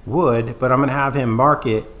actual wood, but I'm going to have him mark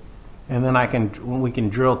it, and then we can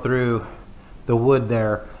drill through the wood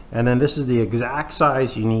there. And then this is the exact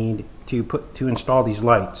size you need to install these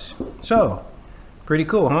lights. So pretty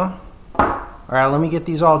cool, huh? All right, let me get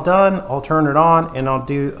these all done. I'll turn it on and I'll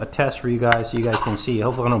do a test for you guys so you guys can see.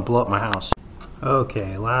 Hopefully I don't blow up my house.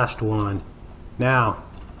 Okay, last one. Now,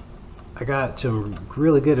 I got some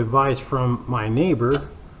really good advice from my neighbor,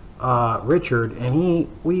 Richard, and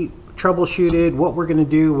we troubleshooted what we're going to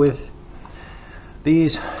do with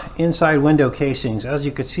these inside window casings. As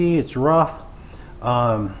you can see, it's rough.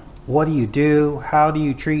 What do you do? How do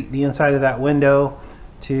you treat the inside of that window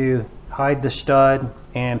to hide the stud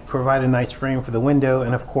and provide a nice frame for the window,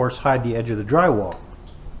 and of course hide the edge of the drywall?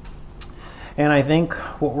 And I think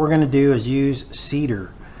what we're going to do is use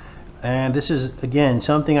cedar. And this is, again,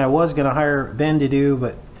 something I was going to hire Ben to do,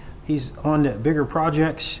 but he's on to bigger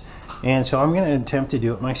projects, and so I'm going to attempt to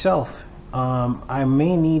do it myself. I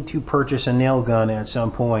may need to purchase a nail gun at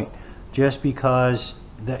some point, just because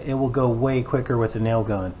it will go way quicker with a nail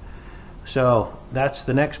gun. So that's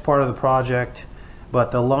the next part of the project.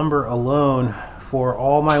 But the lumber alone for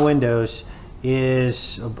all my windows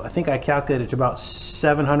is, I think I calculated it's about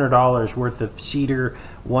 $700 worth of cedar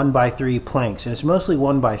 1x3 planks, and it's mostly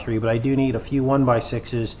 1x3, but I do need a few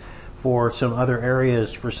 1x6s for some other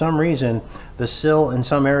areas. For some reason the sill in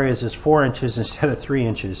some areas is 4 inches instead of 3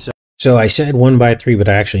 inches. So I said 1x3, but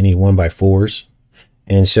I actually need 1x4s,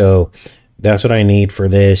 and so that's what I need for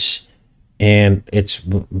this. And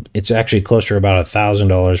it's actually closer to about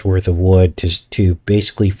 $1,000 worth of wood to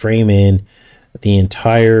basically frame in the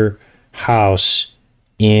entire house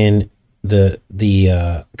in the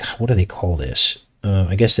God, what do they call this?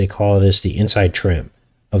 I guess they call this the inside trim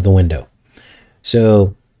of the window.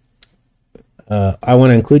 So I want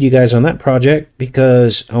to include you guys on that project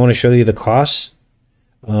because I want to show you the costs,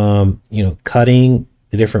 you know, cutting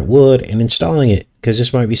the different wood and installing it, because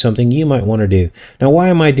this might be something you might want to do. Now, why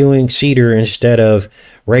am I doing cedar instead of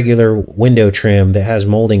regular window trim that has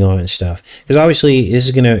molding on it and stuff? Because obviously this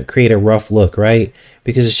is going to create a rough look, right?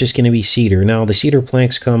 Because it's just going to be cedar. Now, the cedar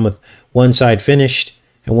planks come with one side finished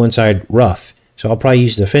and one side rough. So I'll probably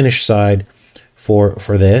use the finished side for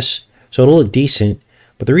this. So it'll look decent.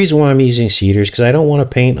 But the reason why I'm using cedar is because I don't want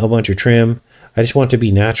to paint a bunch of trim. I just want it to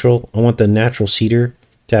be natural. I want the natural cedar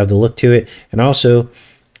to have the look to it. And I also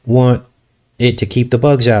want it to keep the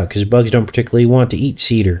bugs out, because bugs don't particularly want to eat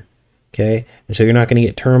cedar. Okay, and so you're not going to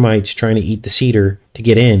get termites trying to eat the cedar to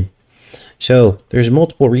get in. So there's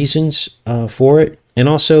multiple reasons for it, and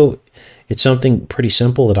also it's something pretty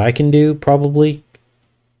simple that I can do probably,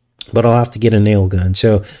 but I'll have to get a nail gun.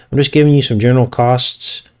 So I'm just giving you some general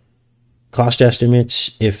cost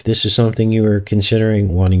estimates if this is something you are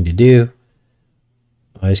considering wanting to do.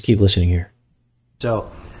 Just keep listening here.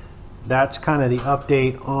 So that's kind of the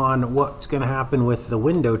update on what's going to happen with the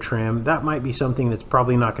window trim. That might be something that's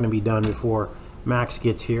probably not going to be done before Max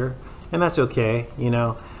gets here, and that's okay. You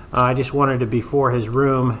know, I just wanted to, before his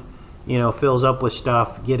room, you know, fills up with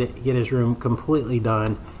stuff, get his room completely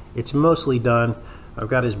done. It's mostly done. I've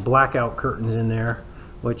got his blackout curtains in there,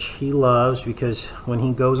 which he loves, because when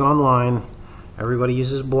he goes online, everybody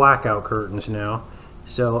uses blackout curtains now.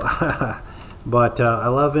 So but I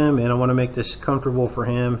love him, and I want to make this comfortable for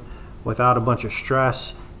him without a bunch of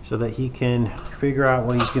stress, so that he can figure out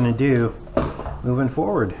what he's going to do moving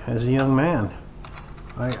forward as a young man.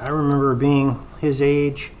 I remember being his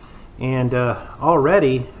age, and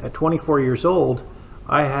already at 24 years old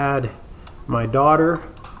I had my daughter,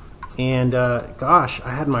 and gosh, I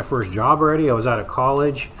had my first job already. I was out of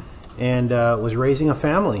college and was raising a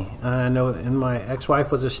family, and my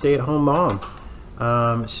ex-wife was a stay-at-home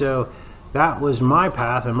mom. So that was my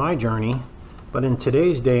path and my journey. But in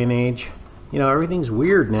today's day and age, you know, everything's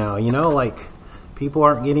weird now. You know, like, people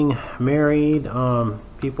aren't getting married.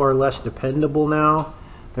 People are less dependable now.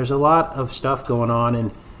 There's a lot of stuff going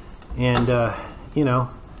on, and you know,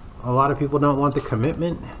 a lot of people don't want the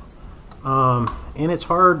commitment. And it's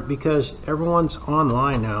hard because everyone's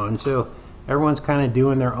online now, and so everyone's kind of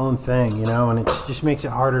doing their own thing, you know, and it just makes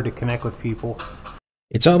it harder to connect with people.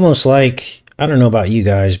 It's almost like, I don't know about you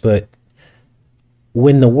guys, but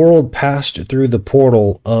when the world passed through the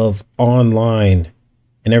portal of online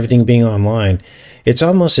and everything being online, it's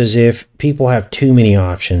almost as if people have too many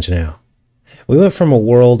options now. We went from a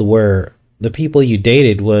world where the people you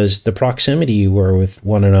dated was the proximity you were with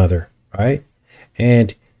one another, right?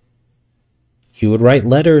 And you would write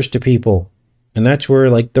letters to people, and that's where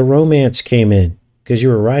like the romance came in. because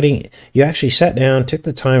you actually sat down, took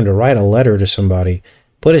the time to write a letter to somebody,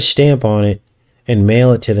 put a stamp on it, and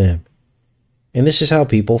mail it to them. And this is how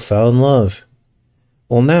people fell in love.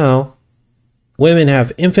 Well, now women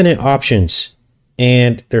have infinite options,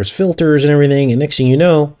 and there's filters and everything, and next thing you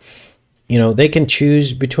know, they can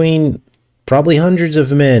choose between probably hundreds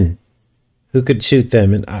of men who could suit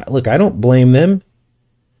them. And look, I don't blame them.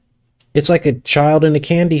 It's like a child in a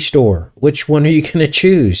candy store. Which one are you going to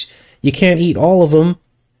choose? You can't eat all of them.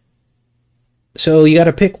 So you got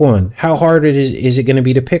to pick one. How hard is it going to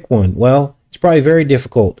be to pick one? Well, it's probably very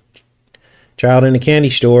difficult. Child in a candy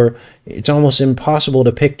store, it's almost impossible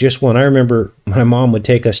to pick just one. I remember my mom would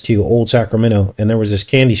take us to Old Sacramento, and there was this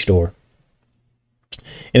candy store.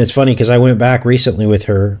 And it's funny because I went back recently with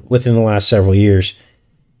her within the last several years,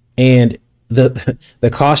 and the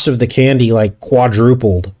cost of the candy like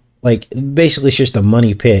quadrupled. Like, basically it's just a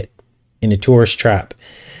money pit in a tourist trap.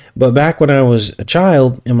 But back when I was a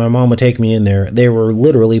child and my mom would take me in there, they were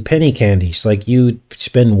literally penny candies. Like, you'd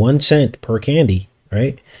spend 1 cent per candy,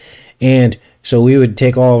 right? And so we would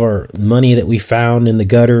take all of our money that we found in the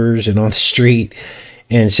gutters and on the street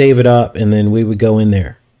and save it up, and then we would go in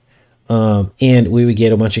there. And we would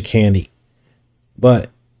get a bunch of candy. But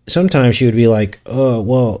sometimes she would be like, oh,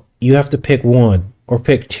 well, you have to pick one or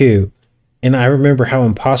pick two. And I remember how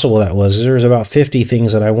impossible that was. There was about 50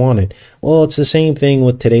 things that I wanted. Well, it's the same thing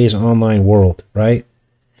with today's online world, right?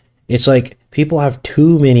 It's like people have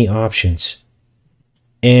too many options.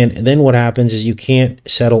 And then what happens is you can't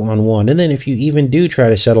settle on one. And then if you even do try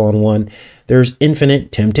to settle on one, there's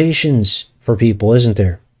infinite temptations for people, isn't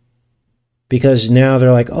there? Because now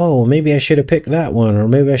they're like, oh, maybe I should have picked that one, or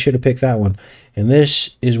maybe I should have picked that one. And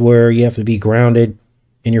this is where you have to be grounded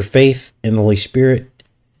in your faith in the Holy Spirit.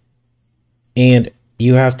 And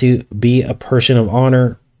you have to be a person of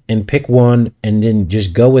honor and pick one and then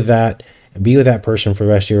just go with that and be with that person for the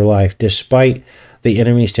rest of your life, despite the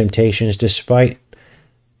enemy's temptations, despite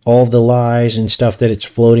all of the lies and stuff that it's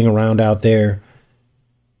floating around out there,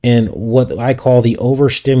 and what I call the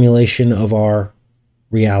overstimulation of our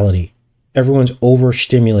reality. Everyone's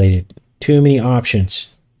overstimulated. Too many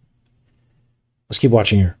options. Let's keep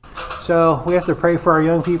watching here. So we have to pray for our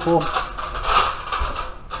young people,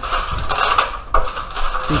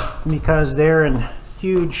 because they're in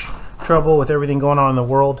huge trouble with everything going on in the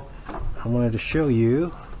world. I wanted to show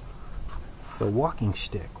you the walking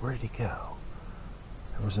stick. Where did he go?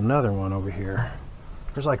 There was another one over here.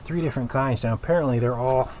 There's like 3 different kinds now. Apparently they're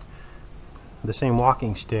all the same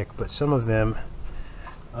walking stick, but some of them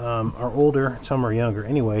are older, some are younger.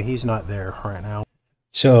 Anyway, he's not there right now.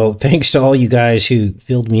 So thanks to all you guys who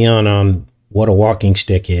filled me on what a walking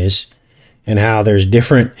stick is, and how there's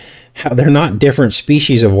how they're not different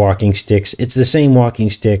species of walking sticks. It's the same walking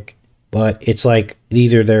stick, but it's like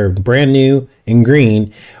either they're brand new and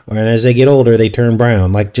green, or as they get older they turn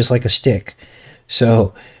brown, just like a stick.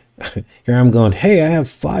 So here I'm going, hey, I have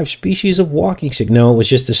 5 species of walking stick. No, it was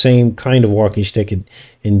just the same kind of walking stick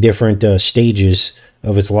in different stages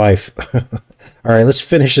of its life. All right, let's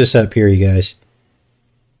finish this up here, you guys.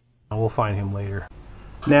 We'll find him later.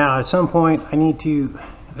 Now, at some point, I need to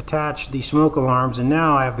attach the smoke alarms, and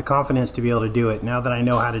now I have the confidence to be able to do it. Now that I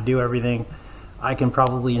know how to do everything, I can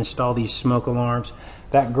probably install these smoke alarms.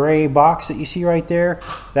 That gray box that you see right there,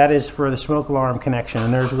 that is for the smoke alarm connection,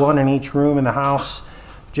 and there's one in each room in the house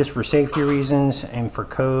just for safety reasons and for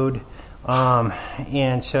code.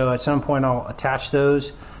 And so at some point I'll attach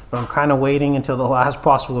those, but I'm kind of waiting until the last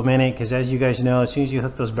possible minute, because as you guys know, as soon as you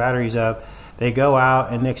hook those batteries up, they go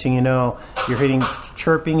out, and next thing you know, you're hitting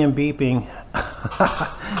chirping and beeping.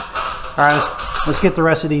 All right, let's get the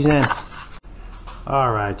rest of these in.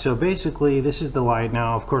 All right, so basically this is the light.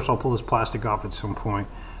 Now, of course, I'll pull this plastic off at some point,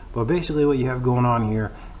 but basically what you have going on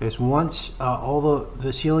here is once all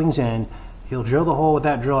the ceiling's in, he'll drill the hole with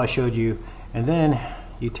that drill I showed you, and then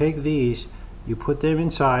you take these, you put them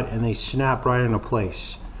inside, and they snap right into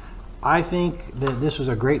place. I think that this was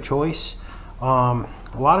a great choice.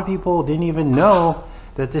 A lot of people didn't even know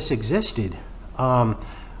that this existed.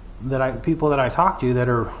 People that I talk to that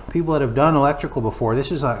are people that have done electrical before,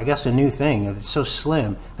 this is, I guess, a new thing. It's so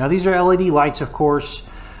slim. Now, these are LED lights, of course,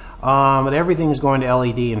 but everything is going to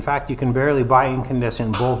LED. In fact, you can barely buy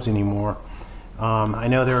incandescent bulbs anymore. I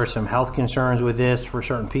know there are some health concerns with this for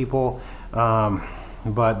certain people,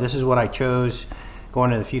 but this is what I chose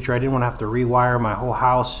going into the future. I didn't want to have to rewire my whole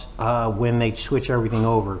house when they switch everything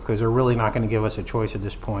over, because they're really not going to give us a choice at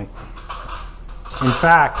this point. In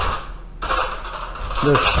fact,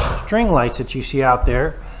 those string lights that you see out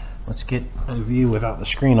there, let's get a view without the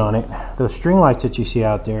screen on it. Those string lights that you see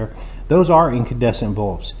out there, those are incandescent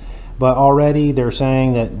bulbs. but already they're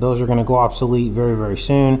saying that those are going to go obsolete very, very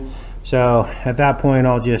soon. So at that point,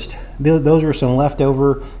 I'll just, those were some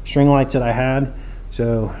leftover string lights that I had.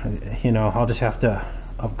 So, you know, I'll just have to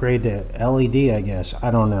upgrade to LED, I guess. I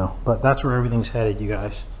don't know, but that's where everything's headed, you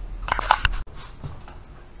guys.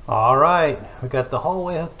 All right, we got the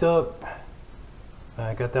hallway hooked up.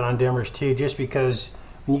 I got that on dimmers too, just because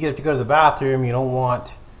when you get to go to the bathroom, you don't want,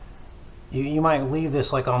 you might leave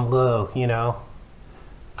this like on low, you know.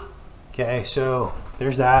 Okay, so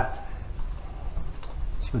there's that.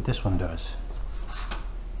 See what this one does.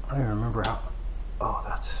 I don't even remember how. Oh,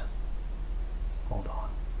 that's. Hold on.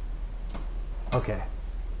 Okay.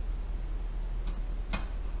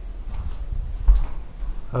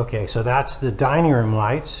 Okay, so that's the dining room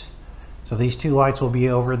lights. So these two lights will be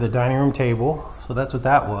over the dining room table. So that's what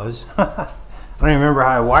that was. I don't even remember how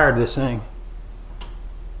I wired this thing.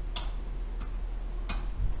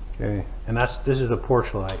 Okay, and this is the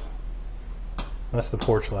porch light. That's the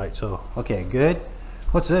porch light. So okay, good.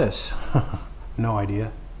 What's this? No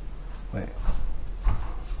idea. Wait.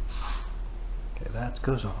 Okay, that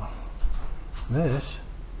goes on. This.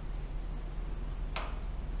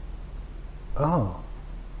 Oh.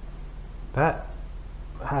 That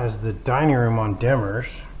has the dining room on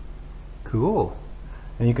dimmers. Cool.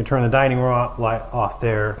 And you can turn the dining room light off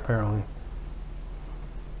there, apparently.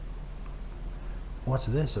 What's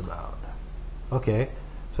this about? Okay,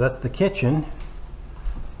 so that's the kitchen.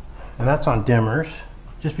 And that's on dimmers.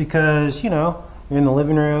 Just because, you know, you're in the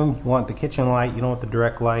living room, you want the kitchen light, you don't want the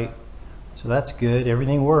direct light. So that's good,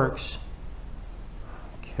 everything works.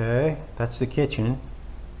 Okay, that's the kitchen.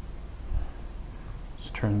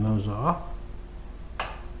 Let's turn those off.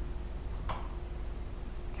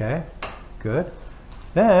 Okay, good.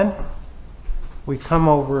 Then we come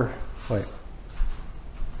over, wait.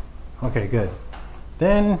 Okay, good.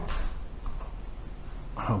 Then,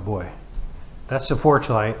 oh boy, that's the porch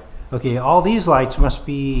light. Okay, all these lights must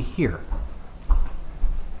be here.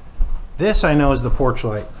 This I know is the porch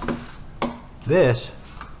light. This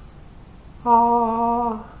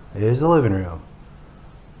is the living room.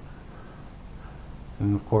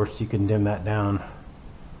 And of course you can dim that down.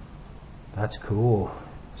 That's cool.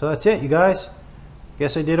 So that's it, you guys.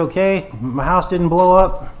 Guess I did okay. My house didn't blow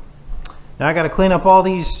up. Now I got to clean up all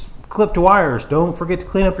these clipped wires. Don't forget to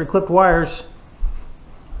clean up your clipped wires.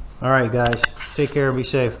 All right, guys. Take care and be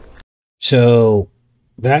safe. So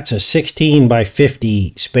that's a 16 by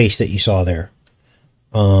 50 space that you saw there.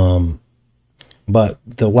 But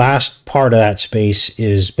the last part of that space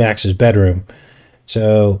is Max's bedroom.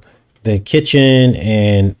 So the kitchen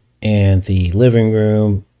and the living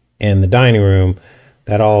room and the dining room,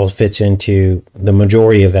 that all fits into the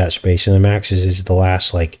majority of that space. And the Max's is the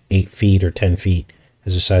last like 8 feet or 10 feet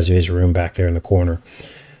is the size of his room back there in the corner.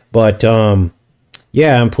 But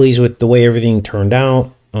yeah, I'm pleased with the way everything turned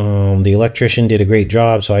out. The electrician did a great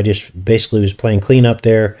job, so I just basically was playing cleanup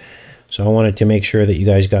there. So I wanted to make sure that you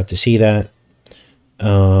guys got to see that.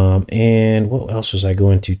 And what else was I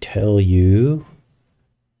going to tell you?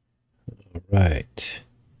 All right.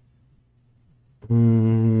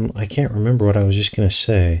 I can't remember what I was just going to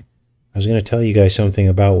say. I was going to tell you guys something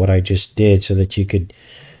about what I just did so that you could,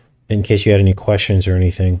 in case you had any questions or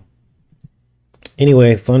anything.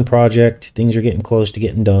 Anyway, fun project. Things are getting close to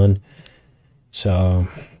getting done. So,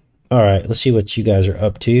 all right, let's see what you guys are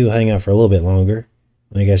up to. Hang out for a little bit longer.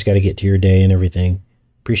 You guys got to get to your day and everything.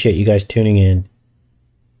 Appreciate you guys tuning in.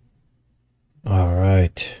 All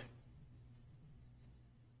right.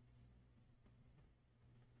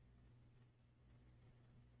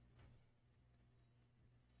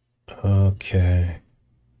 Okay.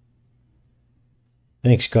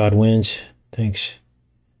 Thanks, Godwins. Thanks.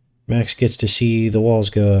 Max gets to see the walls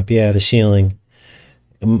go up. Yeah, the ceiling.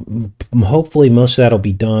 Hopefully most of that will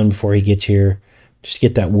be done before he gets here. Just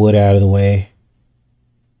get that wood out of the way.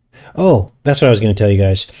 Oh, that's what I was going to tell you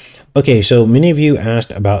guys. Okay, so many of you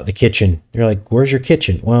asked about the kitchen. You're like, where's your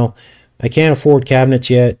kitchen? Well, I can't afford cabinets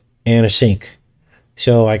yet and a sink.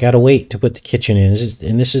 So I got to wait to put the kitchen in.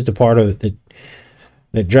 This is the part of it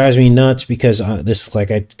that drives me nuts, because this,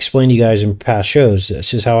 like I explained to you guys in past shows,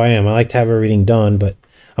 this is how I am. I like to have everything done, but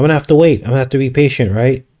I'm going to have to wait. I'm going to have to be patient,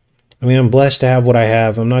 right? I mean, I'm blessed to have what I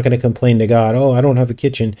have. I'm not going to complain to God, oh, I don't have a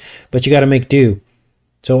kitchen, but you got to make do.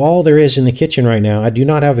 So all there is in the kitchen right now, I do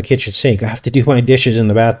not have a kitchen sink. I have to do my dishes in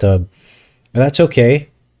the bathtub. But that's okay.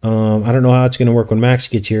 I don't know how it's going to work when Max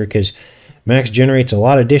gets here, because Max generates a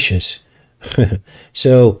lot of dishes.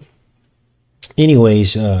 So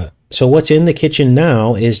anyways, so what's in the kitchen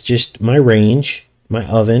now is just my range, my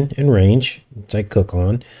oven and range that I cook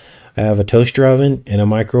on. I have a toaster oven and a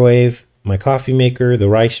microwave, my coffee maker, the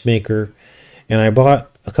rice maker, and I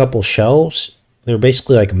bought a couple shelves. They're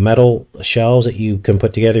basically like metal shelves that you can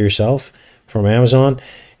put together yourself from Amazon,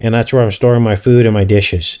 and that's where I'm storing my food and my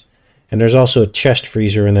dishes. And there's also a chest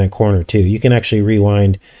freezer in that corner too. You can actually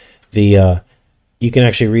rewind this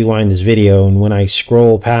video, and when I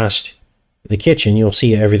scroll past the kitchen, you'll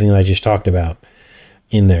see everything that I just talked about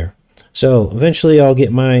in there. So eventually I'll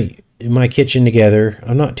get my kitchen together.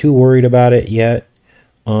 I'm not too worried about it yet.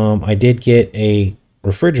 I did get a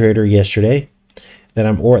refrigerator yesterday that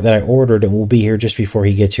I ordered, and will be here just before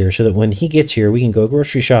he gets here, so that when he gets here we can go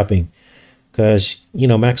grocery shopping, because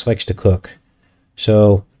Max likes to cook.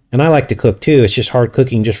 So, and I like to cook too. It's just hard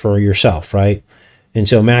cooking just for yourself, right? And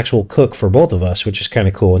so Max will cook for both of us, which is kind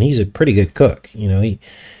of cool. And he's a pretty good cook. He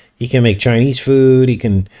can make Chinese food. He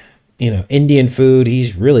can, Indian food.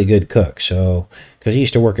 He's really good cook. So, because he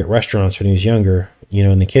used to work at restaurants when he was younger,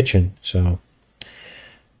 in the kitchen. So,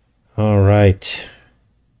 all right.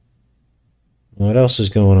 What else is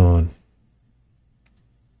going on?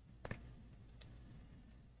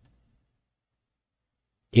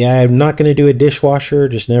 Yeah, I'm not going to do a dishwasher.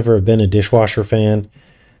 Just never have been a dishwasher fan.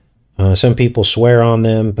 Some people swear on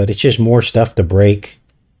them, but it's just more stuff to break,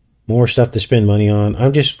 more stuff to spend money on.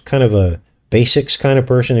 I'm just kind of a basics kind of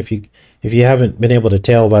person. If you haven't been able to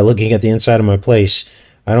tell by looking at the inside of my place,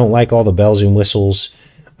 I don't like all the bells and whistles.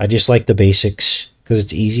 I just like the basics because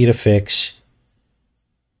it's easy to fix.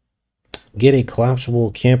 Get a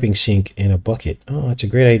collapsible camping sink and a bucket. Oh, that's a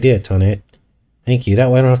great idea, Tonette. Thank you. That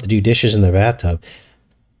way I don't have to do dishes in the bathtub.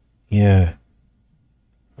 Yeah,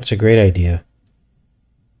 that's a great idea.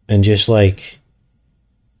 And just like,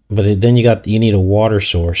 but then you need a water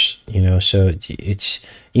source, so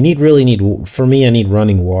for me, I need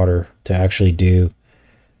running water to actually do,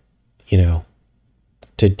 to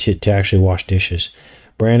actually wash dishes.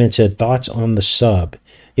 Brandon said, thoughts on the sub?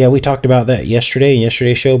 Yeah, we talked about that yesterday in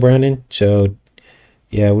yesterday's show, Brandon. So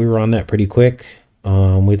yeah, we were on that pretty quick.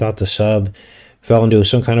 We thought the sub fell into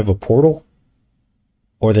some kind of a portal,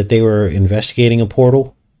 or that they were investigating a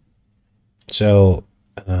portal. So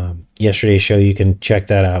yesterday's show, you can check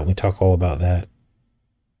that out. We talk all about that.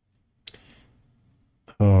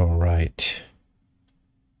 All right.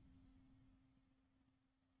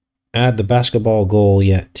 Add the basketball goal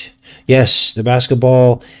yet? Yes, the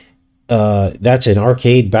basketball. That's an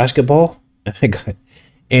arcade basketball. I can't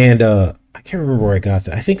remember where I got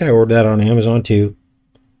that. I think I ordered that on Amazon too,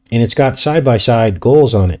 and it's got side-by-side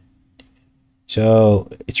goals on it. So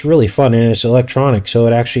it's really fun, and it's electronic, so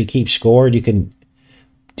it actually keeps score. You can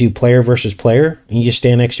do player versus player, and you just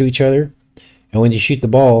stand next to each other. And when you shoot the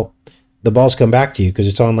balls come back to you because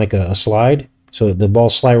it's on like a slide. So the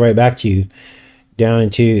balls slide right back to you down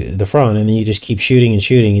into the front, and then you just keep shooting and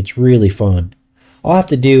shooting. It's really fun. I'll have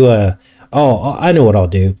to do I know what I'll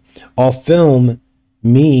do. I'll film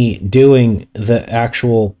me doing the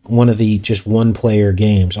actual one of the just one player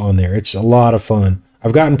games on there. It's a lot of fun.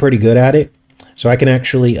 I've gotten pretty good at it, so I can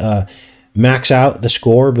actually max out the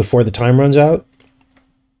score before the time runs out.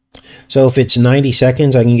 So if it's 90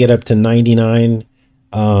 seconds, I can get up to 99,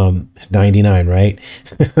 99, right?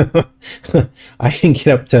 I can get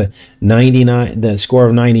up to 99, the score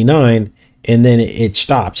of 99, and then it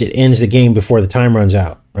stops. It ends the game before the time runs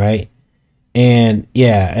out, right? And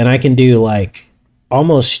yeah, and I can do like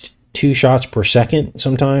almost 2 shots per second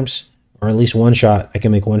sometimes, or at least one shot. I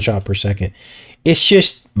can make 1 shot per second. It's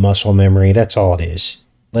just muscle memory. That's all it is.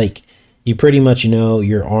 Like, you pretty much know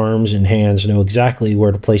your arms and hands know exactly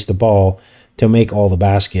where to place the ball to make all the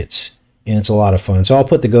baskets, and it's a lot of fun. So I'll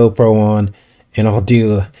put the GoPro on, and I'll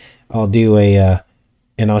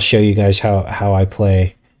show you guys how I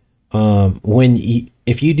play.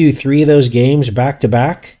 If you do 3 of those games back to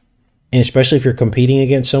back, and especially if you're competing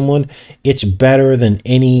against someone, it's better than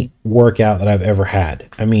any workout that I've ever had.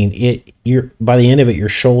 I mean, by the end of it, your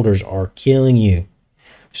shoulders are killing you.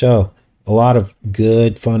 So a lot of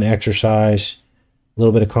good, fun exercise, a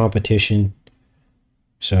little bit of competition.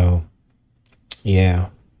 So, yeah.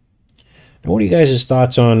 Now, what are you guys'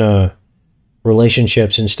 thoughts on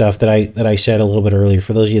relationships and stuff that I said a little bit earlier?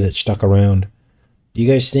 For those of you that stuck around, do you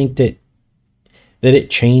guys think that it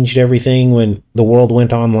changed everything when the world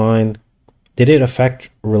went online? Did it affect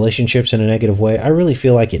relationships in a negative way? I really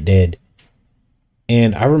feel like it did.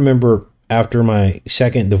 And I remember after my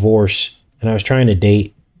second divorce, and I was trying to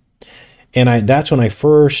date, and that's when I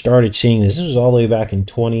first started seeing this. This was all the way back in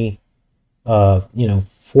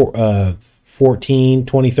 2013,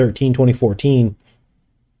 2014,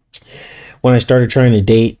 when I started trying to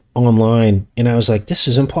date online, and I was like, this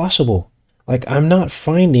is impossible. Like, I'm not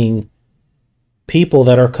finding people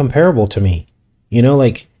that are comparable to me.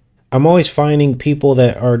 Like, I'm always finding people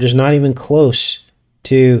that are just not even close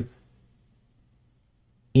to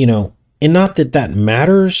you know, and not that that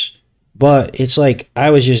matters, but it's like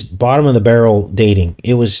I was just bottom of the barrel dating.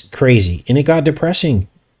 It was crazy, and it got depressing.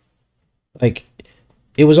 Like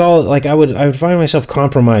it was all like I would find myself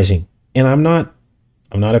compromising, and I'm not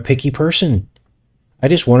a picky person. I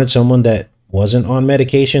just wanted someone that wasn't on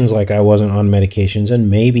medications like I wasn't on medications, and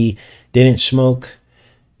maybe didn't smoke,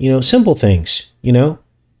 you know, simple things, you know,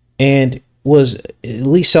 and was at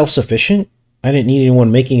least self-sufficient. I didn't need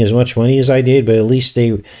anyone making as much money as I did, but at least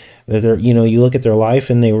they're, you know, you look at their life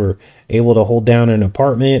and they were able to hold down an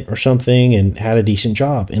apartment or something and had a decent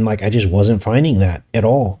job. And like, I just wasn't finding that at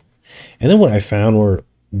all. And then what I found were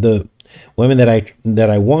the women that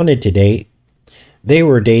I wanted to date, they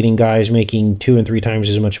were dating guys making 2 and 3 times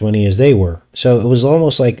as much money as they were. So it was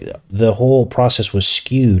almost like the whole process was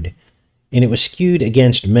skewed, and it was skewed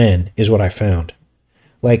against men is what I found.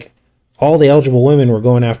 Like all the eligible women were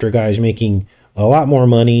going after guys making a lot more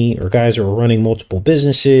money, or guys that were running multiple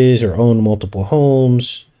businesses or owned multiple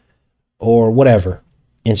homes or whatever.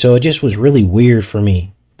 And so it just was really weird for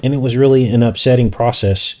me. And it was really an upsetting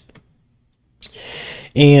process.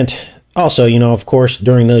 And also, you know, of course,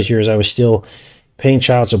 during those years, I was still paying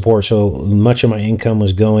child support. So much of my income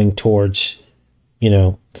was going towards, you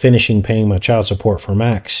know, finishing paying my child support for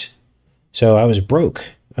Max. So I was broke.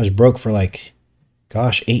 I was broke for like,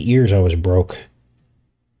 gosh, 8 years I was broke.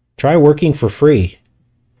 Try working for free.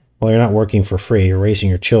 Well, you're not working for free. You're raising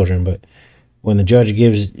your children. But when the judge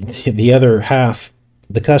gives the other half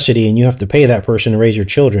the custody and you have to pay that person to raise your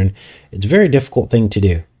children, it's a very difficult thing to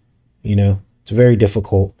do. You know, it's very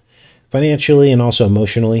difficult financially and also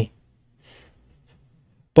emotionally.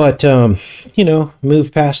 But, you know,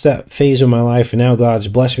 moved past that phase of my life, and now God's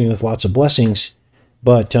blessed me with lots of blessings.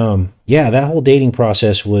 But, yeah, that whole dating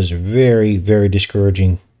process was very, very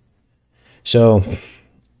discouraging. So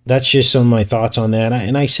that's just some of my thoughts on that.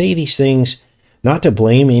 And I say these things not to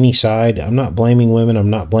blame any side. I'm not blaming women. I'm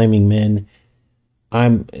not blaming men.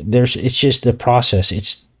 It's just the process.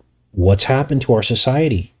 It's what's happened to our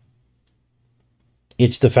society.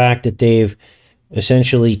 It's the fact that they've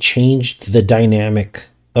essentially changed the dynamic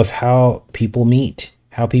of how people meet,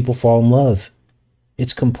 how people fall in love.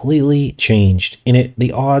 It's completely changed, and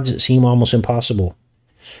the odds seem almost impossible.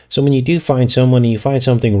 So when you do find someone and you find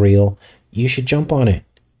something real, you should jump on it,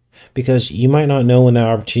 because you might not know when that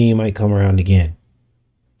opportunity might come around again.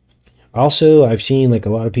 Also, I've seen like a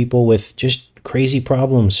lot of people with just crazy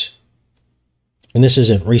problems, and this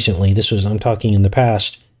isn't recently. I'm talking in the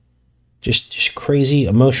past. Just crazy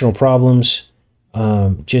emotional problems,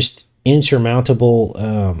 just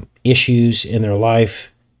insurmountable issues in their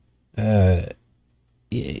life. I've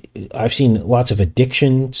seen lots of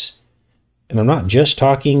addictions, and I'm not just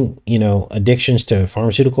talking, you know, addictions to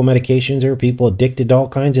pharmaceutical medications. There are people addicted to all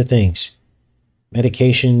kinds of things,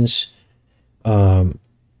 medications,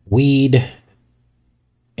 weed,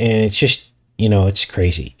 and it's just, you know, it's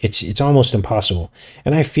crazy. It's almost impossible.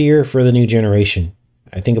 And I fear for the new generation.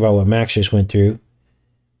 I think about what Max just went through,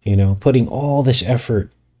 you know, putting all this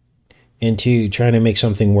effort into trying to make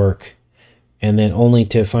something work, and then only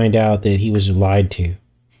to find out that he was lied to.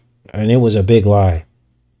 And it was a big lie.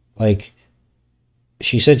 Like,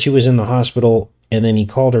 she said she was in the hospital, and then he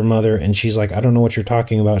called her mother, and she's like, I don't know what you're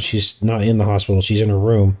talking about. She's not in the hospital. She's in her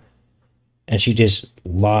room. And she just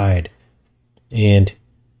lied. And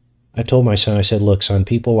I told my son, I said, look, son,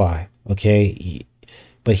 people lie, okay?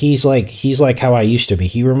 But he's like how I used to be.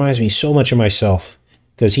 He reminds me so much of myself,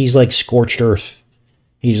 because he's like scorched earth.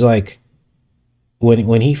 He's like,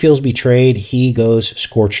 when he feels betrayed, he goes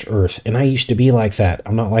scorched earth. And I used to be like that.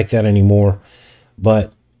 I'm not like that anymore,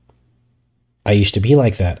 but I used to be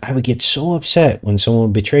like that. I would get so upset when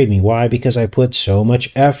someone betrayed me. Why? Because I put so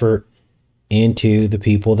much effort into the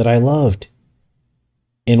people that I loved.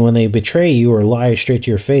 And when they betray you or lie straight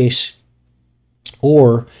to your face,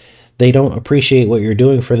 or they don't appreciate what you're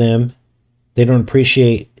doing for them, they don't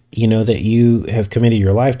appreciate, you know, that you have committed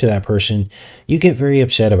your life to that person, you get very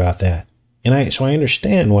upset about that. And so I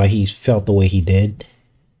understand why he felt the way he did,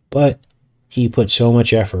 but he put so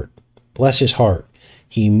much effort. Bless his heart.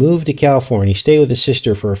 He moved to California. He stayed with his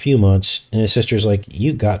sister for a few months, and his sister's like,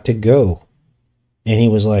 you got to go. And he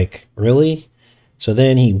was like, really? So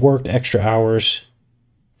then he worked extra hours.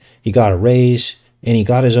 He got a raise, and he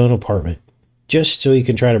got his own apartment just so he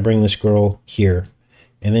can try to bring this girl here.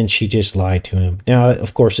 And then she just lied to him. Now,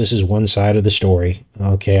 of course, this is one side of the story.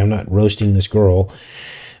 Okay, I'm not roasting this girl.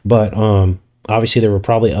 But obviously there were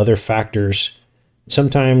probably other factors.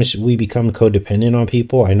 Sometimes we become codependent on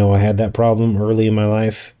people. I know I had that problem early in my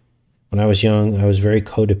life. When I was young, I was very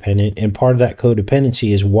codependent. And part of that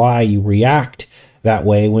codependency is why you react that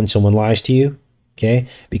way when someone lies to you. Okay,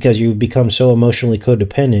 because you become so emotionally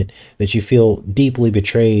codependent that you feel deeply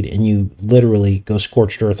betrayed and you literally go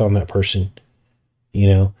scorched earth on that person, you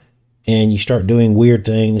know, and you start doing weird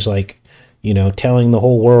things like, you know, telling the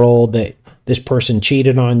whole world that this person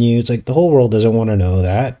cheated on you. It's like the whole world doesn't want to know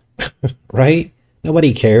that, right?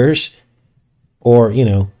 Nobody cares, or, you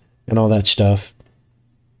know, and all that stuff.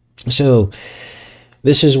 So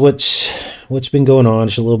this is what's been going on.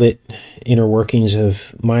 Just a little bit inner workings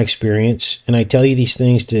of my experience, and I tell you these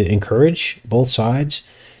things to encourage both sides,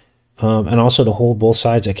 and also to hold both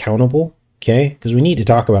sides accountable. Okay, because we need to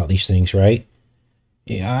talk about these things, right?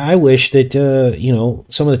 I wish that you know,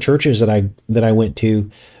 some of the churches that I went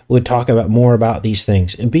to would talk about more about these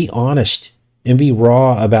things and be honest and be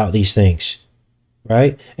raw about these things,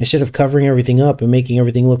 right? Instead of covering everything up and making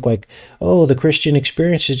everything look like, oh, the Christian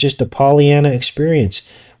experience is just a Pollyanna experience.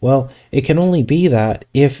 Well, it can only be that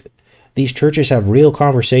if these churches have real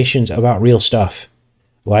conversations about real stuff,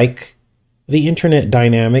 like the internet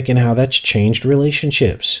dynamic and how that's changed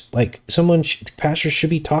relationships. Like pastors should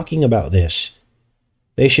be talking about this.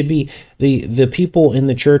 They should be, the people in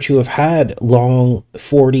the church who have had long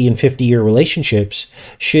 40 and 50-year relationships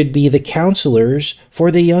should be the counselors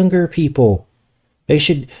for the younger people. That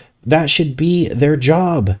should be their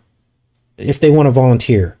job if they want to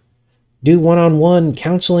volunteer. Do one-on-one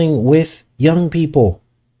counseling with young people.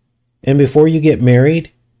 And before you get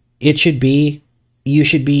married, you should be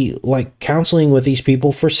like counseling with these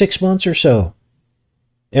people for 6 months or so,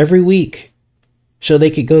 every week, so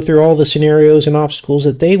they could go through all the scenarios and obstacles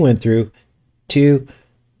that they went through to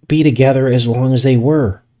be together as long as they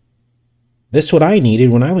were. That's what I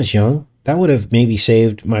needed when I was young. That would have maybe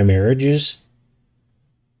saved my marriages,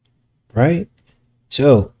 right?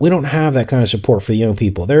 So we don't have that kind of support for the young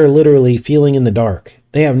people. They're literally feeling in the dark.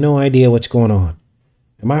 They have no idea what's going on.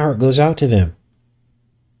 And my heart goes out to them.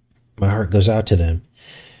 My heart goes out to them.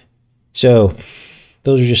 So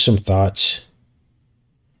those are just some thoughts.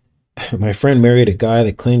 My friend married a guy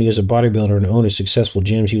that claimed he was a bodybuilder and owned a successful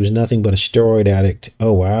gyms. He was nothing but a steroid addict.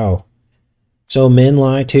 Oh, wow. So men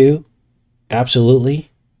lie too? Absolutely.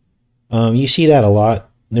 You see that a lot.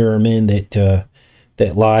 There are men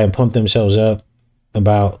that lie and pump themselves up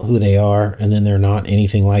about who they are, and then they're not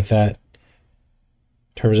anything like that in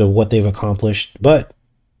terms of what they've accomplished. But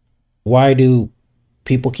why do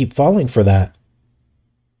people keep falling for that?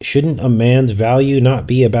 Shouldn't a man's value not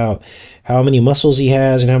be about how many muscles he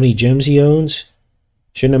has and how many gyms he owns?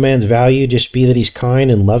 Shouldn't a man's value just be that he's kind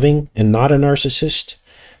and loving and not a narcissist?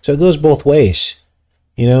 So it goes both ways.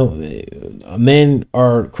 You know, men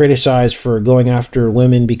are criticized for going after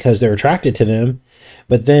women because they're attracted to them,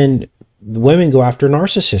 but then women go after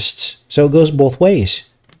narcissists. So it goes both ways.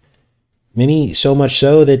 Many, so much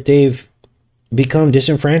so that they've become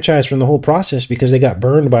disenfranchised from the whole process because they got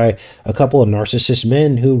burned by a couple of narcissist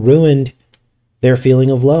men who ruined their feeling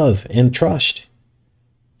of love and trust.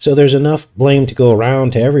 So there's enough blame to go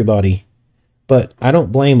around to everybody. But I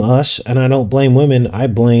don't blame us, and I don't blame women. I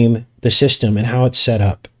blame the system and how it's set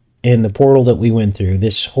up and the portal that we went through.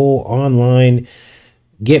 This whole online,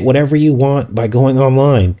 get whatever you want by going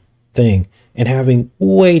online thing and having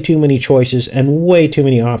way too many choices and way too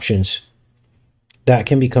many options. That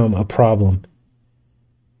can become a problem.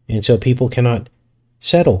 And so people cannot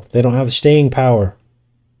settle. They don't have the staying power.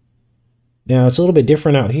 Now, it's a little bit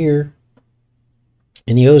different out here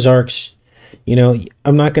in the Ozarks. You know,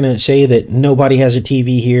 I'm not going to say that nobody has a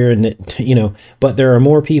TV here and that, you know, but there are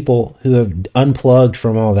more people who have unplugged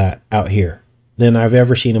from all that out here than I've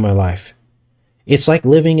ever seen in my life. It's like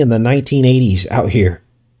living in the 1980s out here.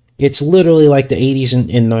 It's literally like the 80s and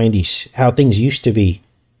 90s, how things used to be.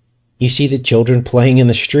 You see the children playing in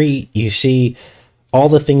the street. You see all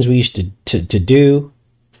the things we used to do.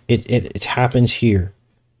 It happens here.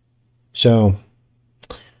 So,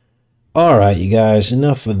 all right, you guys,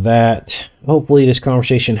 enough of that. Hopefully this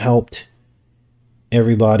conversation helped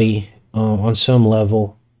everybody on some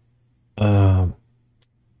level,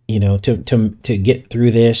 you know, to get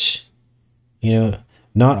through this. You know,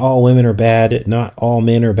 not all women are bad. Not all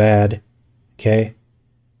men are bad. Okay.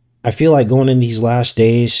 I feel like going in these last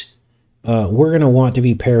days, we're going to want to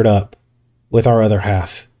be paired up with our other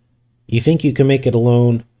half. You think you can make it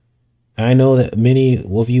alone? I know that many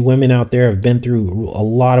of you women out there have been through a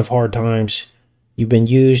lot of hard times. You've been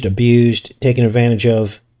used, abused, taken advantage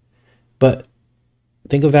of. But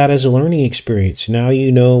think of that as a learning experience. Now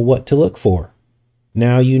you know what to look for.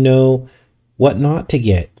 Now you know what not to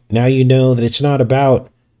get. Now you know that it's not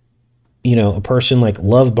about, you know, a person like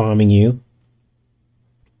love bombing you,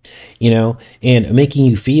 you know, and making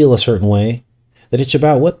you feel a certain way. That it's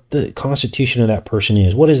about what the constitution of that person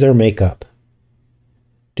is. What is their makeup?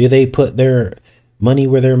 Do they put their money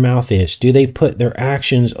where their mouth is? Do they put their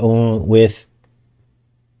actions along with,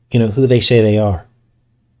 who they say they are?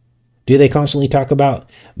 Do they constantly talk about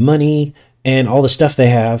money and all the stuff they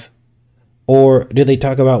have? Or do they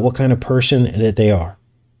talk about what kind of person that they are?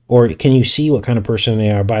 Or can you see what kind of person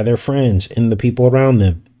they are by their friends and the people around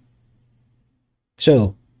them?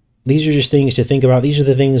 So these are just things to think about. These are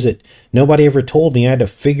the things that nobody ever told me. I had to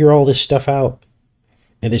figure all this stuff out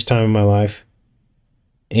at this time in my life.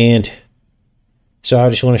 And so I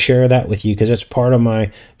just want to share that with you, because that's part of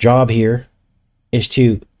my job here, is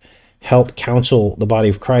to help counsel the body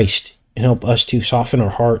of Christ and help us to soften our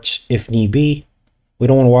hearts if need be. We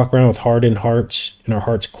don't want to walk around with hardened hearts and our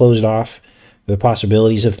hearts closed off to the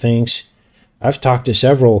possibilities of things. I've talked to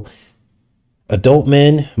several adult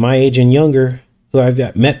men, my age and younger, who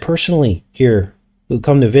I've met personally here, who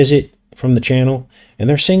come to visit from the channel, and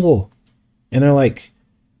they're single. And they're like,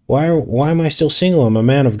 why am I still single? I'm a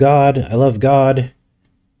man of God. I love God.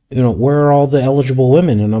 Where are all the eligible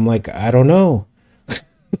women? And I'm like, I don't know.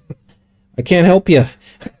 I can't help you.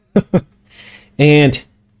 And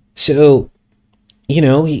so,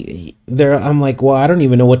 I'm like, well, I don't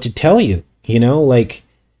even know what to tell you, and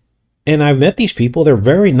I've met these people. They're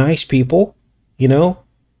very nice people, they're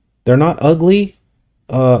not ugly.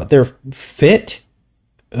 They're fit.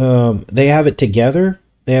 They have it together.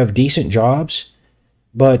 They have decent jobs,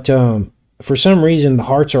 but, for some reason the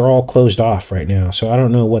hearts are all closed off right now. So I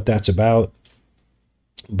don't know what that's about,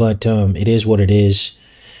 but, it is what it is.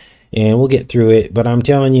 And we'll get through it. But I'm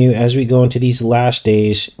telling you, as we go into these last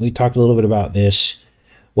days, we talked a little bit about this.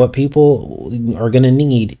 What people are going to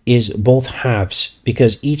need is both halves,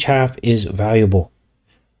 because each half is valuable.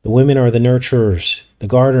 The women are the nurturers, the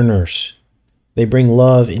gardeners. They bring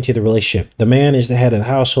love into the relationship. The man is the head of the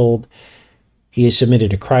household. He is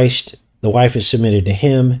submitted to Christ. The wife is submitted to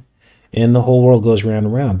him. And the whole world goes round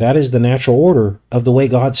and round. That is the natural order of the way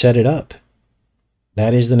God set it up.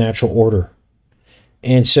 That is the natural order.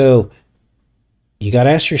 And so you got to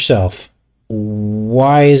ask yourself,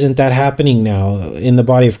 why isn't that happening now in the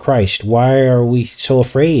body of Christ? Why are we so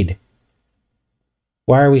afraid?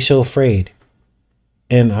 Why are we so afraid?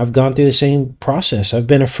 And I've gone through the same process. I've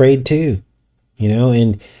been afraid too,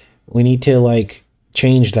 and we need to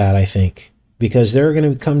change that, I think, because there are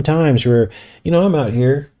going to come times where, I'm out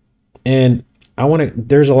here and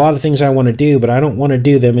there's a lot of things I want to do, but I don't want to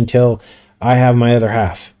do them until I have my other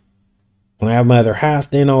half. When I have my other half,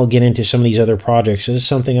 then I'll get into some of these other projects. This is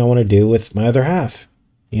something I want to do with my other half.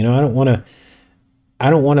 I don't want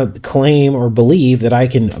to claim or believe that I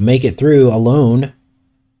can make it through alone,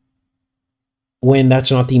 when that's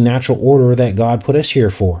not the natural order that God put us here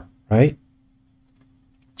for, right?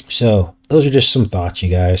 So those are just some thoughts, you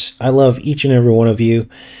guys. I love each and every one of you.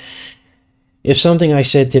 If something I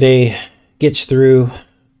said today gets through,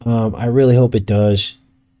 I really hope it does.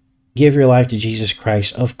 Give your life to Jesus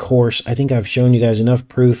Christ. Of course, I think I've shown you guys enough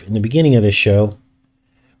proof in the beginning of this show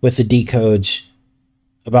with the decodes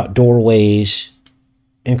about doorways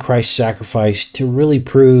and Christ's sacrifice to really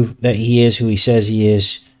prove that he is who he says he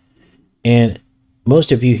is. And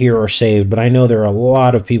most of you here are saved, but I know there are a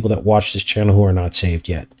lot of people that watch this channel who are not saved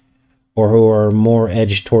yet, or who are more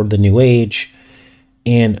edged toward the new age.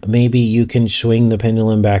 And maybe you can swing the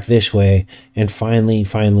pendulum back this way and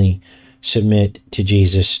finally submit to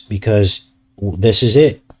Jesus, because this is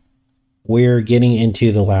it. We're getting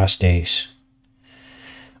into the last days.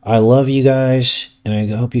 I love you guys, and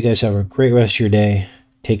I hope you guys have a great rest of your day.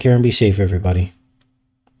 Take care and be safe, everybody.